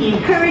 And we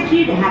encourage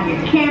you to have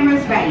your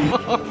cameras ready.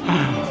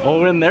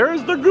 Oh, and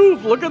there's the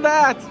goof. Look at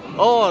that.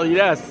 Oh,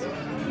 yes.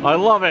 I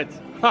love it.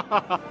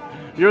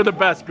 You're the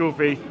best,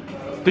 Goofy.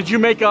 Did you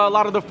make a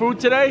lot of the food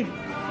today?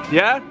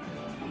 Yeah?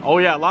 Oh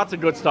yeah, lots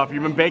of good stuff.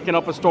 You've been baking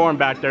up a storm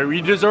back there.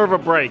 You deserve a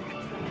break.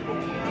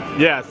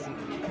 Yes.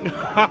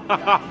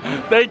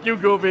 Thank you,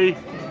 Goofy.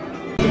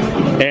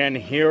 And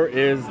here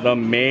is the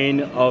main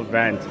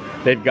event.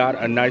 They've got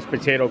a nice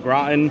potato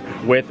gratin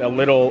with a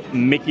little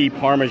Mickey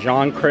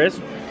Parmesan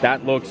crisp.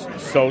 That looks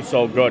so,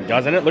 so good,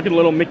 doesn't it? Look at the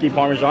little Mickey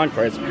Parmesan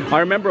crisp. I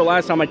remember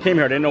last time I came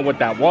here, I didn't know what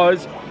that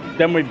was.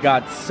 Then we've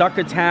got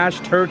succotash,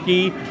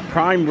 turkey,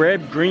 prime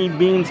rib, green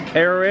beans,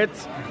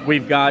 carrots.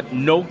 We've got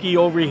gnocchi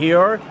over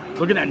here.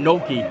 Look at that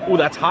gnocchi. Oh,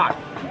 that's hot.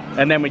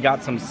 And then we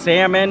got some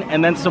salmon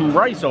and then some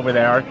rice over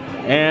there.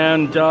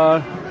 And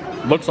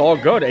looks all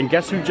good. And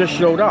guess who just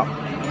showed up?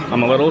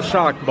 I'm a little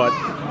shocked, but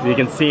you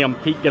can see him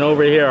peeking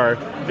over here.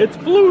 It's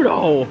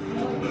Pluto.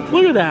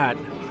 Look at that.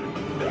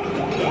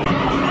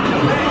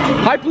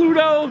 Hi,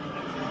 Pluto.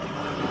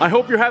 I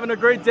hope you're having a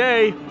great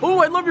day. Oh,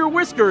 I love your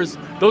whiskers.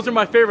 Those are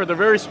my favorite. They're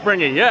very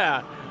springy.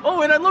 Yeah.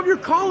 Oh, and I love your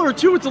collar,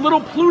 too. It's a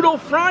little Pluto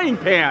frying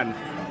pan.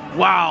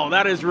 Wow,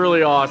 that is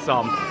really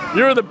awesome.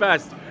 You're the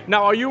best.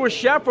 Now, are you a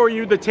chef or are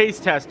you the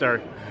taste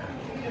tester?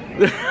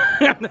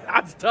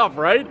 That's tough,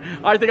 right?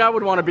 I think I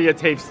would want to be a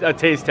taste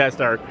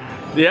tester.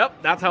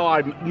 Yep, that's how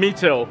me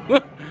too.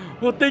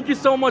 Well, thank you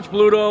so much,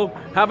 Pluto.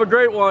 Have a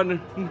great one.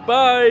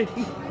 Bye.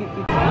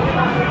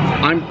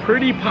 I'm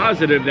pretty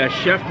positive that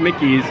Chef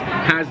Mickey's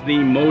has the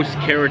most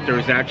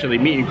characters actually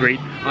meet and greet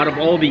out of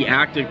all the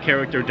active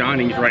character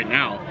dinings right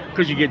now.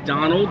 Because you get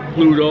Donald,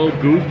 Pluto,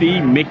 Goofy,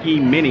 Mickey,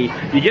 Minnie.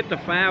 You get the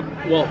Fab,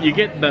 well, you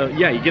get the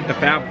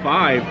Fab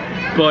Five,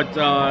 but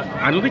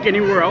I don't think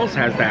anywhere else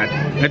has that.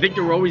 I think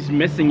they're always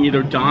missing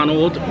either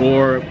Donald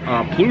or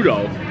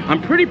Pluto.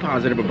 I'm pretty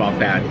positive about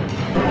that.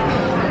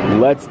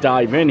 Let's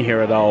dive in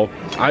here though.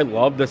 I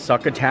love the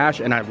succotash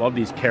and I love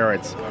these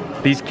carrots.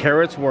 These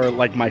carrots were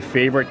like my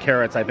favorite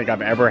carrots I think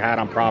I've ever had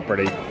on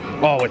property.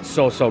 Oh, it's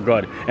so, so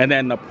good. And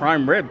then the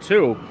prime rib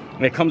too.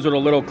 It comes with a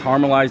little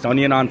caramelized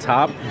onion on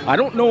top. I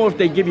don't know if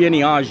they give you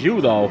any au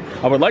jus though.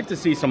 I would like to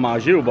see some au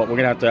jus, but we're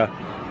gonna have to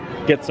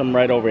get some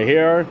right over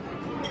here.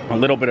 A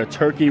little bit of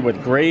turkey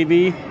with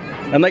gravy.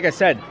 And like I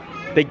said,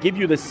 they give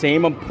you the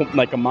same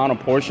like amount of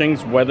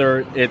portions,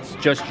 whether it's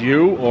just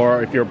you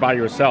or if you're by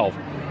yourself.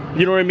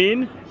 You know what I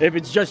mean? If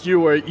it's just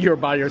you or you're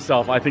by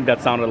yourself, I think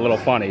that sounded a little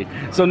funny.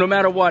 So no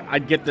matter what,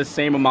 I'd get the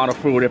same amount of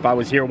food if I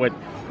was here with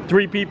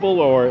 3 people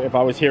or if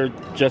I was here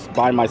just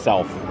by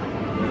myself.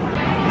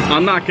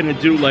 I'm not gonna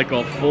do like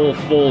a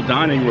full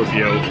dining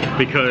review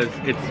because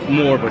it's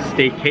more of a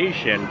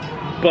staycation,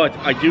 but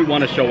I do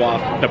want to show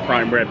off the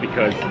prime rib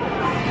because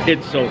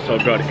it's so, so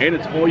good. And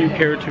it's all you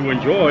care to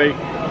enjoy.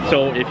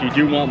 So if you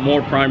do want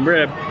more prime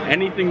rib,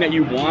 anything that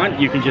you want,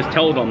 you can just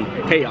tell them,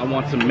 hey, I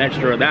want some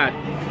extra of that,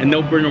 and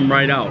they'll bring them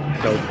right out.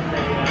 So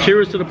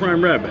cheers to the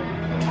prime rib.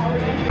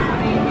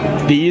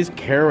 These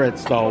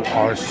carrots though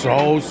are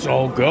so,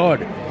 so good.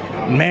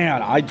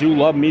 Man, I do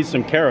love me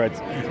some carrots.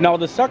 Now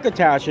the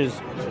succotash is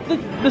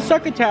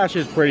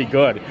pretty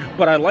good,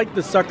 but I like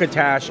the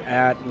succotash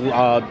at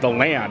the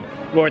Land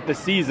or at the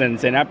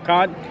Seasons in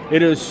Epcot.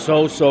 It is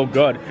so, so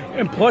good.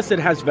 And plus it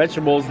has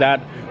vegetables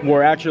that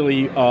were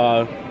actually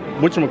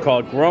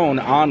grown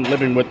on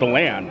Living with the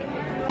Land.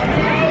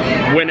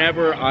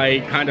 Whenever I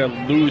kind of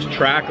lose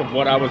track of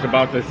what I was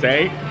about to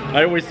say,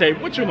 I always say,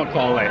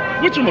 whatchamacallit,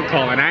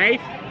 eh,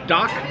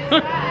 Doc?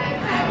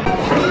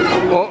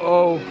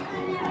 Uh-oh.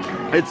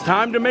 It's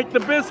time to make the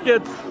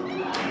biscuits.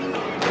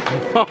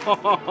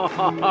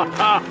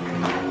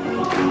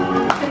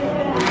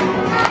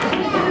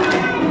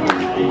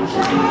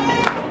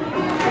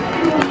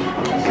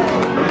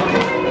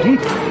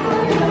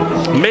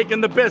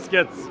 Making the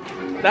biscuits.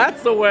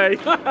 That's the way.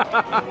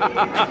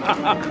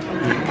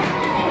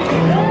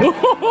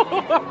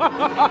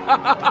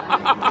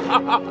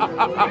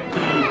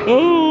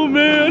 Oh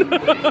man.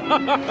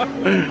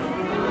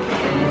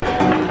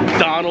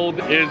 Donald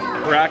is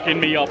cracking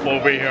me up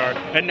over here.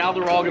 And now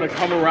they're all gonna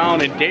come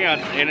around and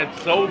dance, and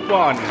it's so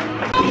fun.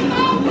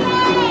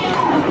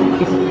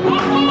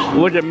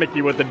 Look at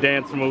Mickey with the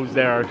dance moves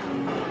there.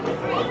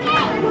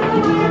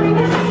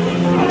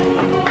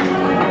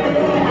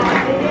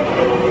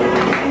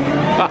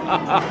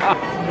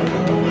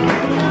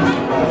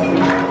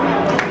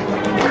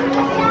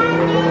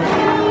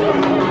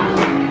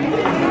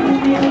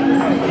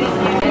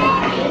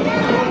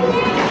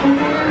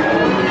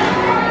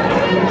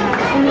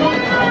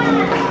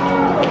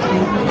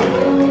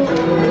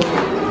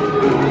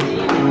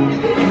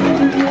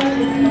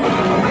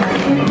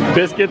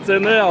 Biscuits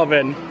in the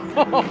oven.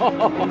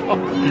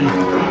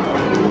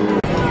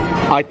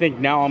 I think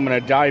now I'm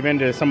gonna dive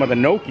into some of the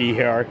gnocchi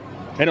here,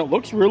 and it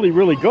looks really,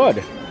 really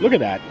good. Look at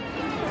that.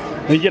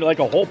 And you get like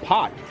a whole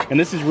pot, and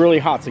this is really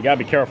hot, so you gotta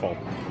be careful.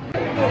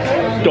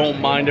 Don't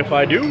mind if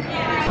I do.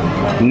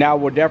 Now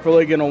we're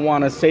definitely gonna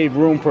want to save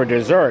room for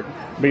dessert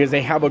because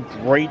they have a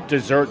great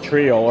dessert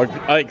trio, or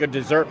like a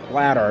dessert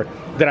platter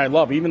that I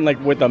love, even like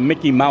with a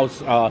Mickey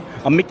Mouse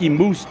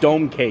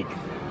dome cake.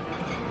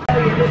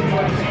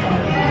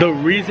 The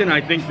reason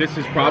I think this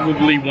is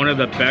probably one of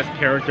the best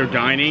character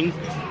dinings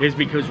is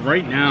because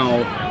right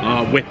now,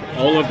 with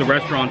all of the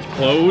restaurants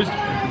closed,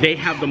 they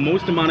have the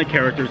most amount of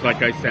characters,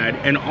 like I said,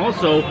 and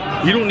also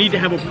you don't need to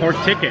have a park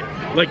ticket.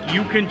 Like,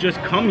 you can just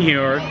come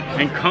here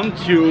and come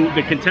to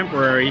the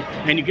Contemporary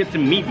and you get to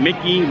meet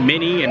Mickey,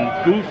 Minnie, and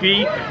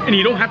Goofy, and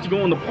you don't have to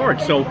go in the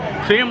park. So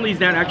families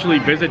that actually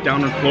visit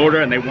down in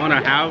Florida and they want to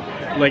have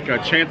like a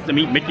chance to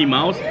meet Mickey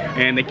Mouse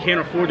and they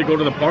can't afford to go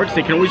to the parks,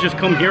 they can always just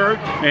come here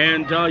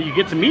and you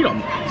get to meet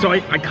them. So I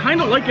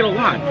kind of like it a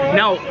lot.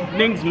 Now,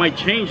 things might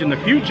change in the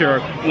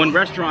future when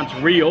restaurants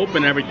reopen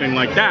and everything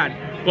like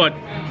that, but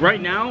right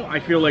now I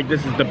feel like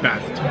this is the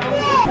best.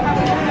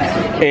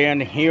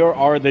 And here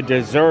are the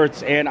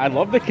desserts, and I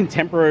love the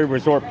Contemporary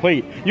Resort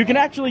plate. You can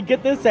actually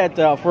get this at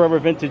Forever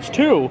Vintage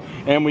too,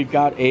 and we've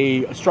got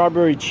a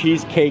strawberry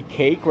cheesecake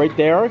cake right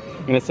there,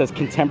 and it says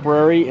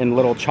Contemporary in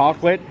little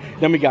chocolate.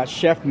 Then we got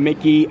Chef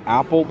Mickey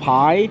apple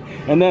pie,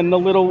 and then the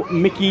little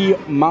Mickey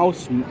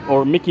Mouse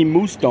or Mickey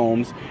Moose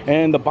domes,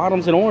 and the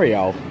bottom's an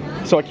Oreo.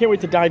 So I can't wait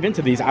to dive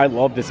into these. I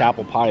love this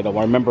apple pie though.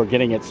 I remember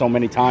getting it so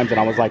many times and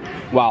I was like,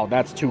 wow,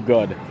 that's too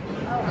good.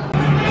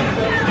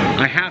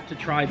 I have to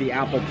try the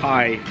apple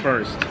pie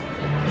first.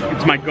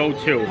 It's my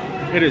go-to.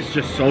 It is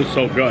just so,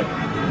 so good.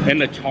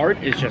 And the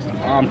tart is just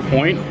on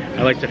point.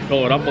 I like to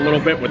fill it up a little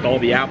bit with all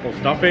the apple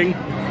stuffing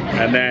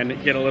and then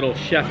get a little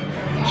Chef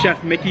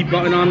Mickey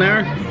button on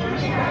there.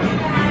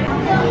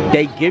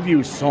 They give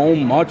you so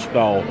much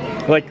though.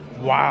 Like,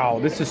 wow,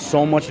 this is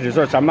so much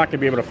desserts. I'm not gonna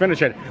be able to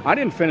finish it. I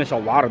didn't finish a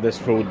lot of this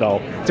food though,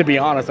 to be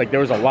honest. Like,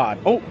 there was a lot.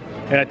 Oh,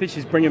 and I think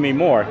she's bringing me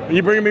more. Are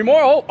you bringing me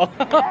more? Oh,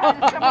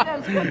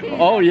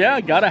 oh yeah,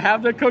 gotta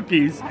have the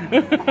cookies.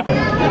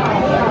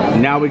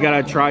 Now we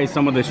gotta try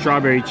some of the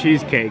strawberry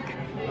cheesecake.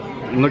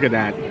 Look at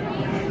that.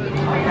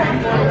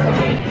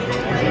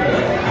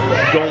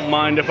 Don't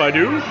mind if I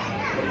do.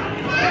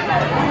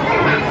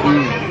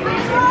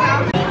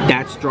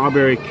 That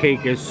strawberry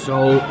cake is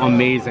so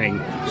amazing.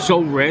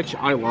 So rich,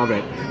 I love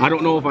it. I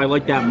don't know if I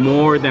like that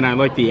more than I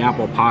like the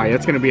apple pie.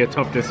 It's gonna be a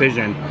tough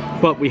decision.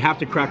 But we have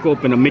to crack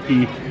open a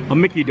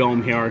Mickey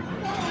dome here.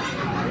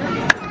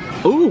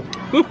 Ooh,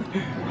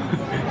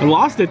 I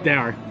lost it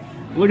there.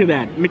 Look at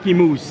that, Mickey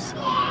Mouse.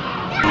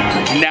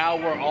 Now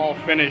we're all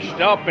finished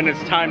up and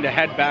it's time to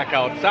head back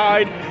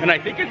outside. And I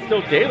think it's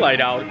still daylight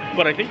out,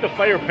 but I think the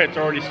fire pit's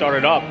already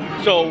started up.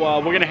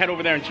 So we're gonna head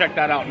over there and check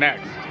that out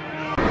next.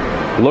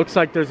 Looks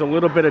like there's a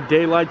little bit of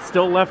daylight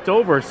still left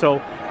over,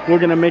 so we're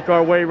gonna make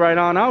our way right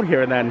on out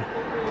here then.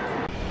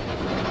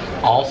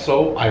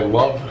 Also, I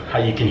love how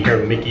you can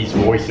hear Mickey's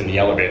voice in the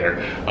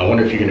elevator. I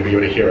wonder if you're gonna be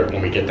able to hear it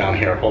when we get down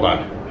here. Hold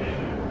on.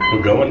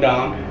 We're going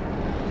down.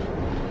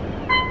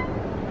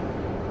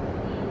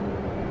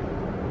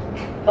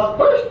 The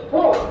first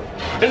floor.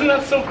 Isn't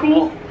that so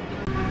cool?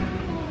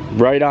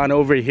 Right on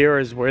over here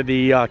is where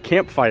the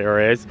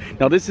campfire is.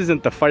 Now this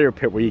isn't the fire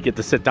pit where you get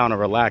to sit down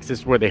and relax. This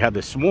is where they have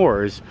the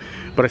s'mores,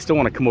 but I still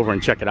want to come over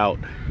and check it out.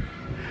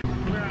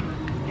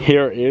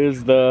 Here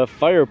is the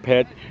fire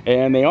pit,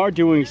 and they are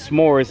doing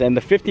s'mores, and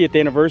the 50th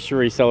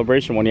anniversary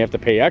celebration one you have to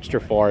pay extra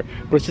for,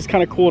 but it's just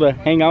kind of cool to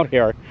hang out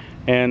here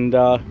and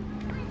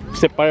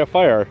sit by a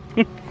fire.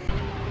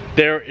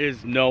 There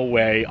is no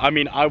way. I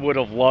mean, I would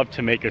have loved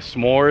to make a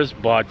s'mores,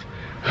 but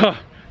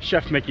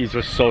Chef Mickey's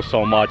was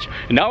so much.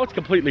 And now it's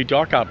completely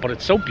dark out, but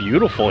it's so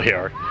beautiful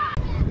here.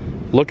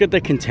 Look at the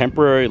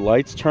contemporary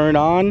lights turn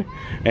on,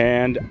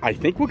 and I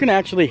think we're gonna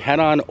actually head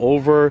on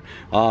over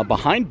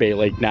behind Bay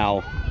Lake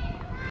now.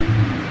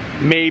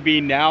 Maybe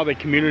now the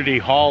community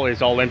hall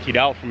is all emptied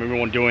out from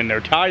everyone doing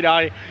their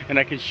tie-dye, and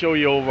I can show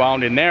you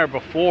around in there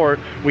before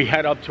we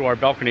head up to our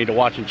balcony to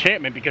watch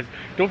Enchantment, because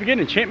don't forget,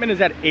 Enchantment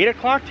is at 8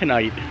 o'clock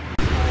tonight.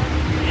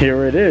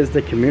 Here it is,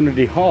 the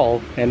community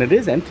hall, and it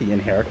is empty in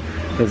here.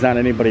 There's not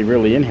anybody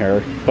really in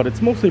here, but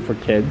it's mostly for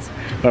kids.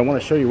 But I want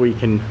to show you where you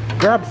can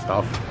grab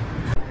stuff.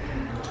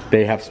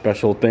 They have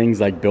special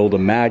things like build a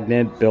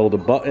magnet, build a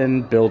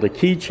button, build a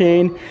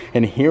keychain,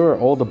 and here are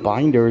all the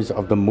binders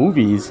of the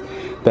movies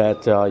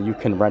that you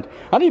can rent.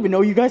 I didn't even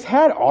know you guys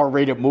had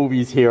R-rated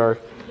movies here.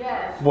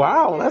 Yes.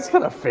 Wow, that's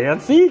kind of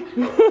fancy.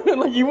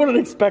 Like, you wouldn't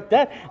expect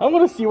that. I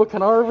want to see what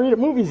kind of R-rated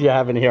movies you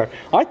have in here.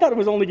 I thought it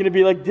was only going to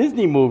be like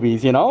Disney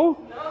movies, you know?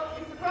 No,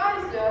 you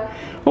surprised us.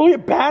 Oh, yeah,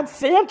 Bad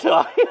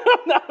Santa.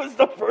 That was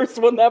the first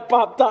one that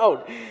popped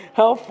out.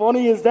 How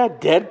funny is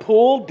that?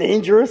 Deadpool,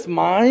 Dangerous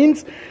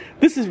Minds.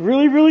 This is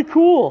really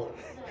cool.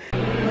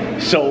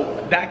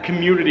 So that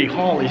community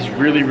hall is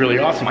really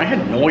awesome. I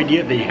had no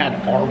idea they had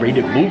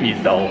R-rated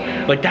movies though.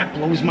 Like, that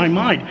blows my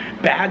mind.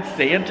 Bad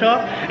Santa,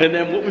 and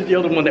then what was the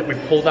other one that we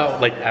pulled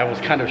out? Like, I was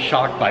kind of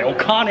shocked by. Oh,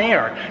 Con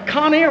Air.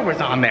 Con Air was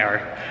on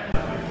there.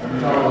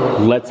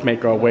 Let's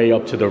make our way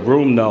up to the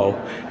room though,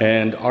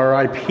 and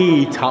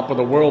RIP Top of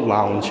the World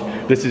Lounge.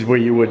 This is where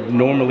you would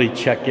normally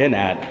check in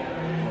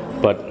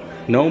at, but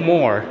no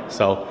more.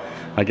 So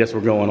I guess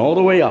we're going all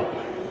the way up.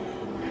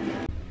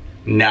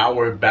 Now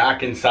we're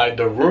back inside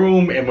the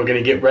room and we're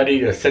gonna get ready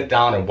to sit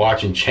down and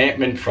watch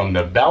Enchantment from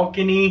the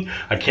balcony.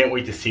 I can't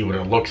wait to see what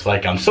it looks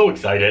like. I'm so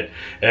excited.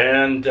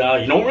 And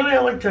you know, really I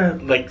like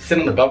to sit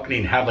on the balcony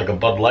and have like a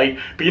Bud Light,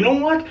 but you know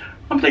what?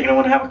 I'm thinking I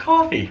want to have a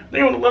coffee.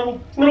 I want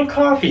a little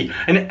coffee.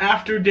 An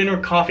after dinner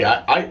coffee.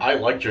 I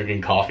like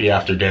drinking coffee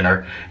after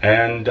dinner.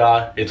 And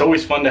it's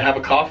always fun to have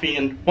a coffee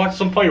and watch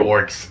some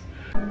fireworks.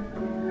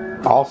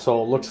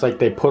 Also, it looks like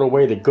they put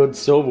away the good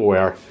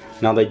silverware.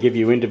 Now they give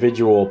you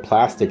individual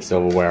plastic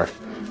silverware.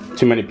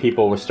 Too many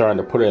people were starting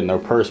to put it in their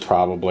purse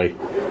probably.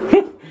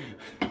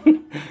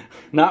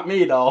 Not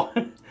me though.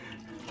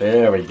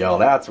 There we go,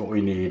 that's what we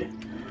need.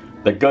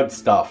 The good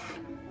stuff.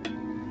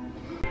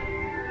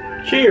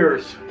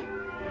 Cheers.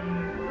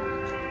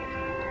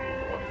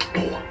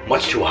 Oh,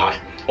 much too hot.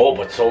 Oh,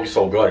 but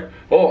so good.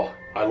 Oh,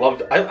 I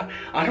loved it.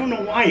 I don't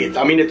know why.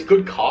 It's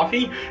good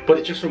coffee, but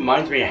it just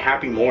reminds me of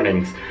happy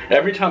mornings.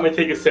 Every time I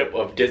take a sip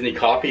of Disney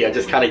coffee, I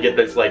just kind of get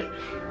this like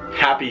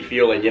happy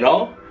feeling, you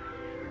know?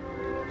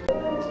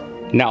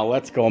 Now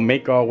let's go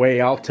make our way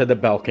out to the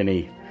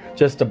balcony.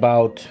 Just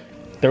about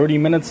 30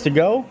 minutes to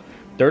go.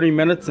 30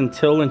 minutes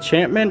until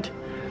Enchantment.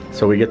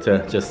 So we get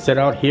to just sit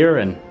out here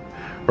and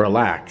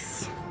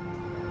relax.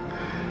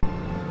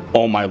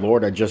 Oh my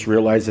lord, I just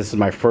realized this is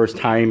my first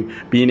time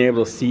being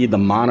able to see the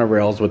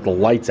monorails with the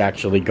lights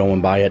actually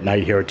going by at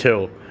night here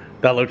too.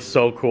 That looks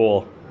so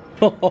cool.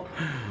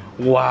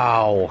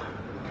 Wow.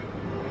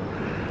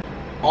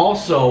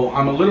 Also,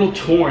 I'm a little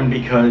torn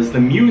because the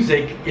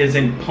music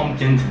isn't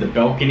pumped into the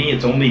balcony.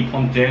 It's only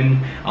pumped in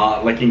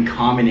like in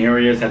common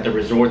areas at the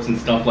resorts and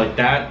stuff like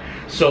that.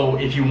 So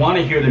if you want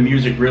to hear the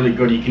music really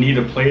good, you can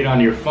either play it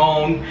on your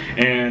phone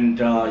and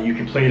you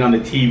can play it on the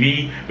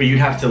TV, but you'd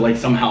have to like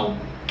somehow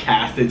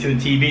cast it to the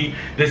TV.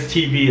 This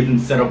TV isn't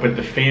set up with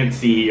the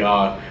fancy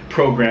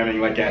programming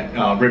like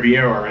at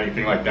Riviera or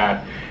anything like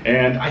that.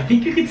 And I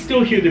think you can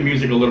still hear the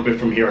music a little bit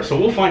from here, so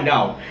we'll find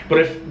out. But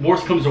if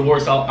worst comes to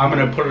worst, I'm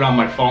gonna put it on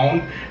my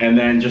phone and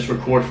then just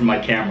record from my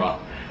camera.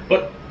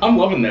 But I'm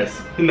loving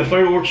this, and the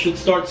fireworks should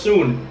start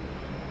soon.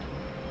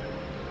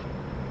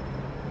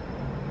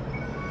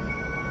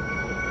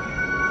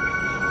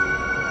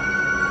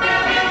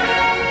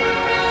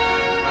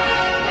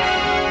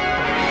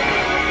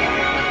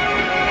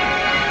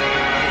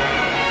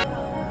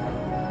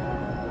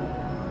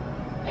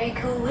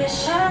 Make a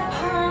wish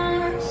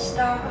upon a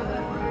star.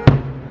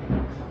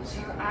 Close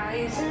your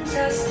eyes and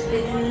just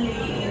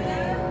believe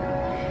it.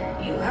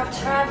 You have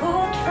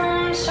traveled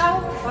from so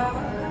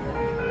far.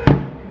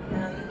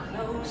 Now you're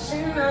close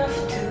enough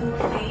to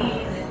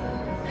feel it.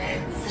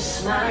 With a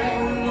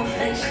smile on your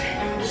face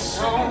and a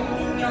song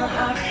in your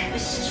heart,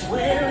 this is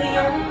where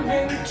you're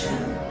meant to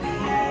be.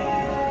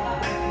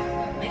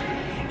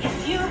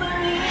 If you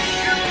believe.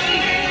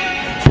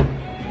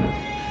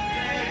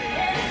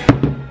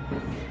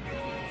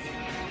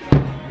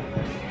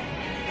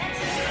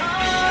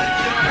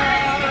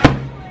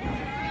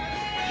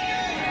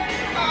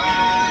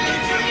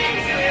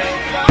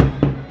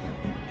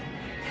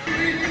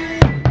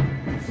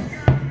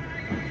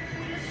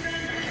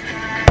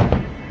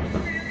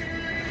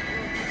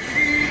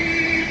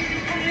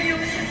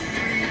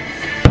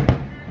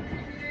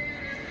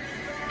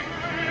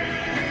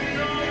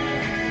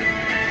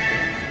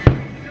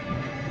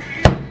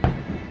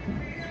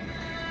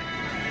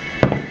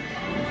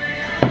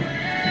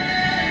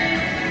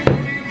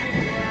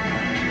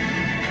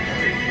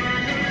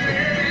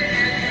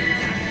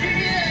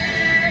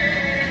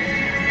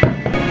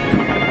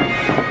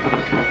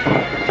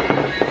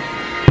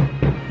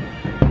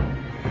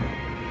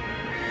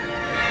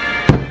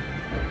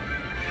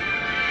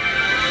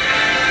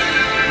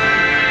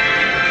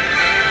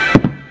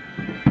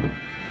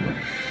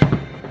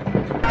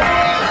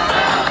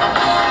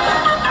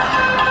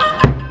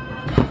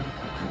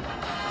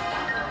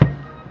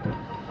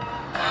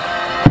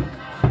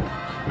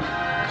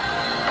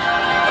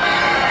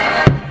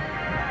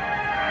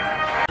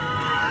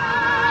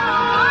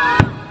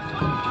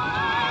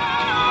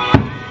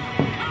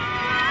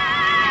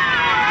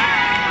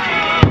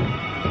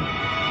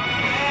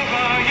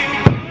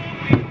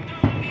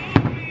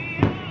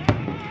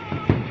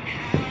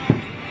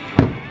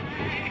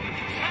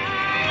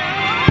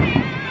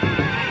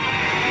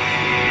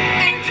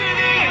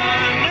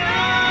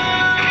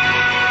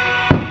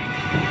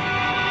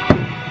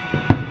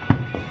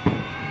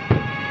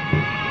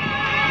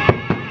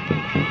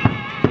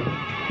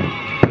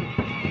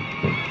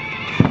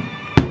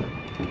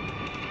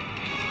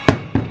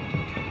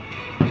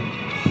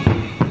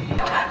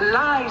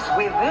 Lies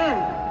within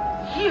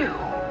you.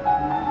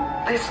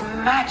 This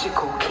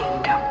magical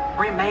kingdom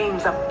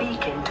remains a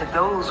beacon to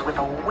those with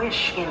a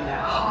wish in their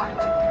heart,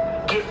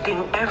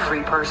 gifting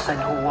every person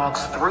who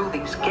walks through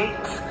these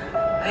gates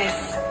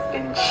this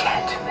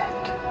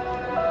enchantment.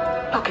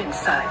 Look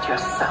inside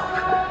yourself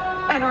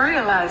and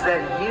realize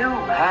that you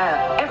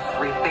have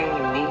everything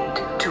you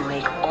need to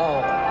make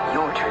all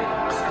your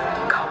dreams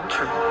come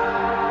true.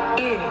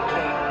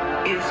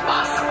 Anything is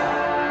possible,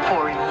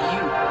 for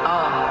you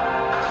are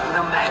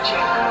the magic.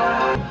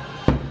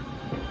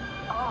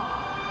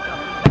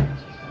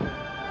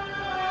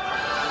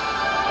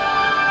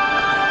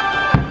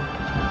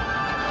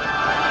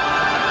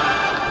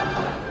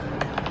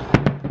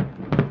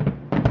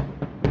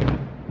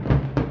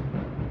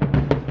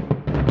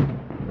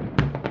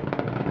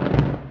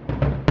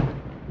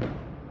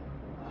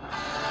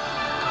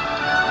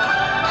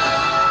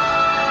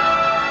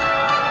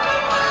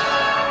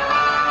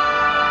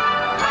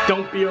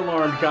 Don't be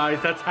alarmed,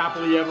 guys. That's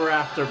Happily Ever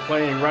After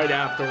playing right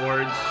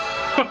afterwards.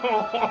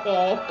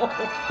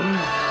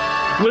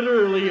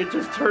 Literally, it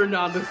just turned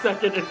on the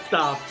second it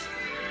stopped.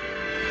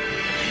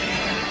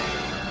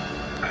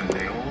 And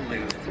they all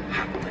live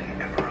happily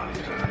ever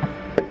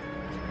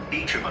after.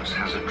 Each of us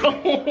has a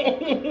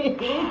dream,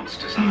 a heart's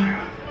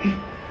desire.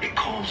 It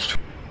calls to.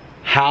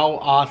 How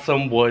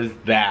awesome was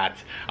that?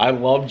 I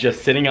love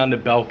just sitting on the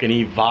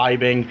balcony,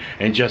 vibing,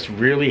 and just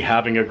really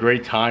having a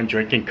great time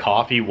drinking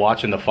coffee,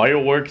 watching the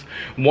fireworks.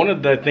 One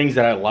of the things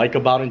that I like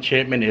about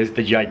Enchantment is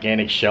the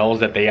gigantic shells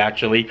that they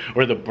actually,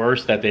 or the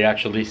burst that they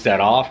actually set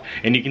off.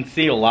 And you can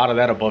see a lot of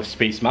that above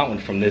Space Mountain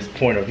from this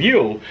point of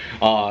view.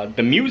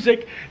 The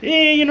music,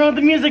 you know,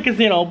 the music is,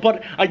 you know,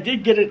 but I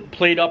did get it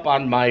played up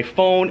on my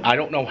phone. I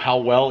don't know how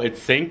well it's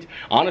synced.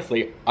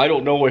 Honestly, I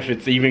don't know if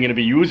it's even going to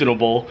be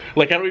usable.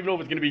 Like, I don't even know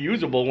if it's going to be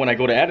usable when I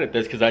go to edit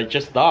this, because I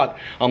just thought,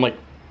 I'm like,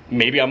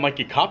 maybe I might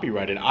get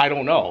copyrighted. I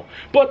don't know,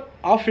 but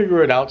I'll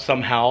figure it out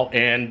somehow.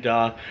 And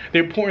the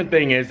important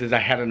thing is I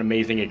had an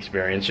amazing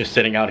experience just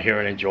sitting out here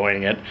and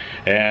enjoying it.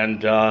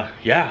 And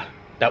yeah,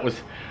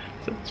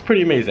 it's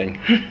pretty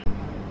amazing.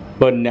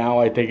 But now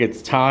I think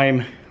it's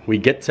time we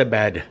get to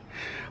bed.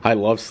 I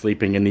love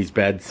sleeping in these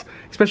beds,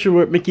 especially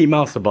with Mickey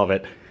Mouse above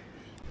it.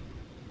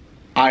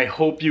 I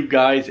hope you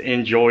guys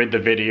enjoyed the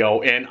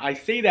video, and I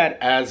say that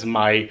as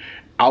my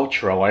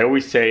outro. I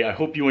always say I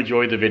hope you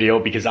enjoyed the video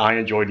because I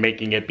enjoyed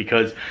making it,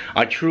 because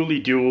I truly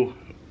do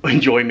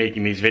enjoy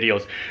making these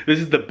videos. This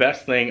is the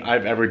best thing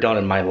I've ever done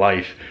in my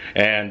life,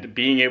 and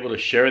being able to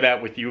share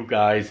that with you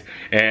guys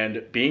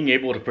and being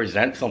able to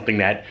present something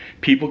that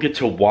people get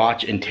to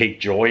watch and take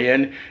joy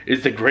in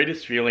is the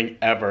greatest feeling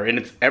ever, and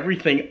it's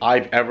everything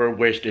I've ever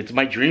wished. It's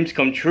my dreams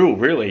come true,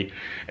 really.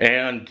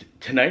 And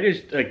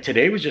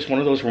today was just one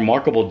of those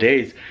remarkable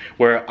days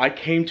where I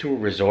came to a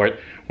resort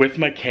with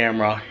my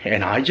camera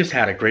and I just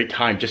had a great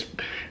time, just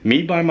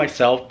me by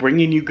myself,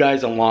 bringing you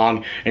guys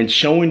along and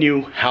showing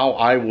you how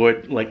I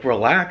would like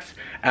relax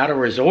at a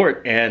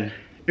resort, and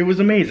it was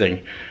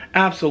amazing.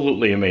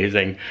 Absolutely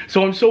amazing.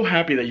 So I'm so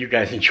happy that you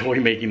guys enjoy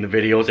making the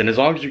videos, and as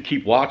long as you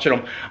keep watching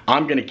them,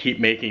 I'm gonna keep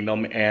making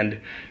them, and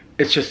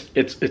it's just,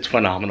 it's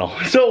phenomenal.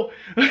 So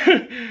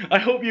I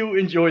hope you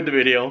enjoyed the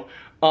video.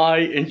 I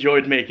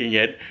enjoyed making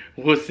it.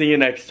 We'll see you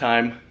next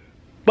time.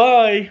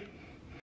 Bye.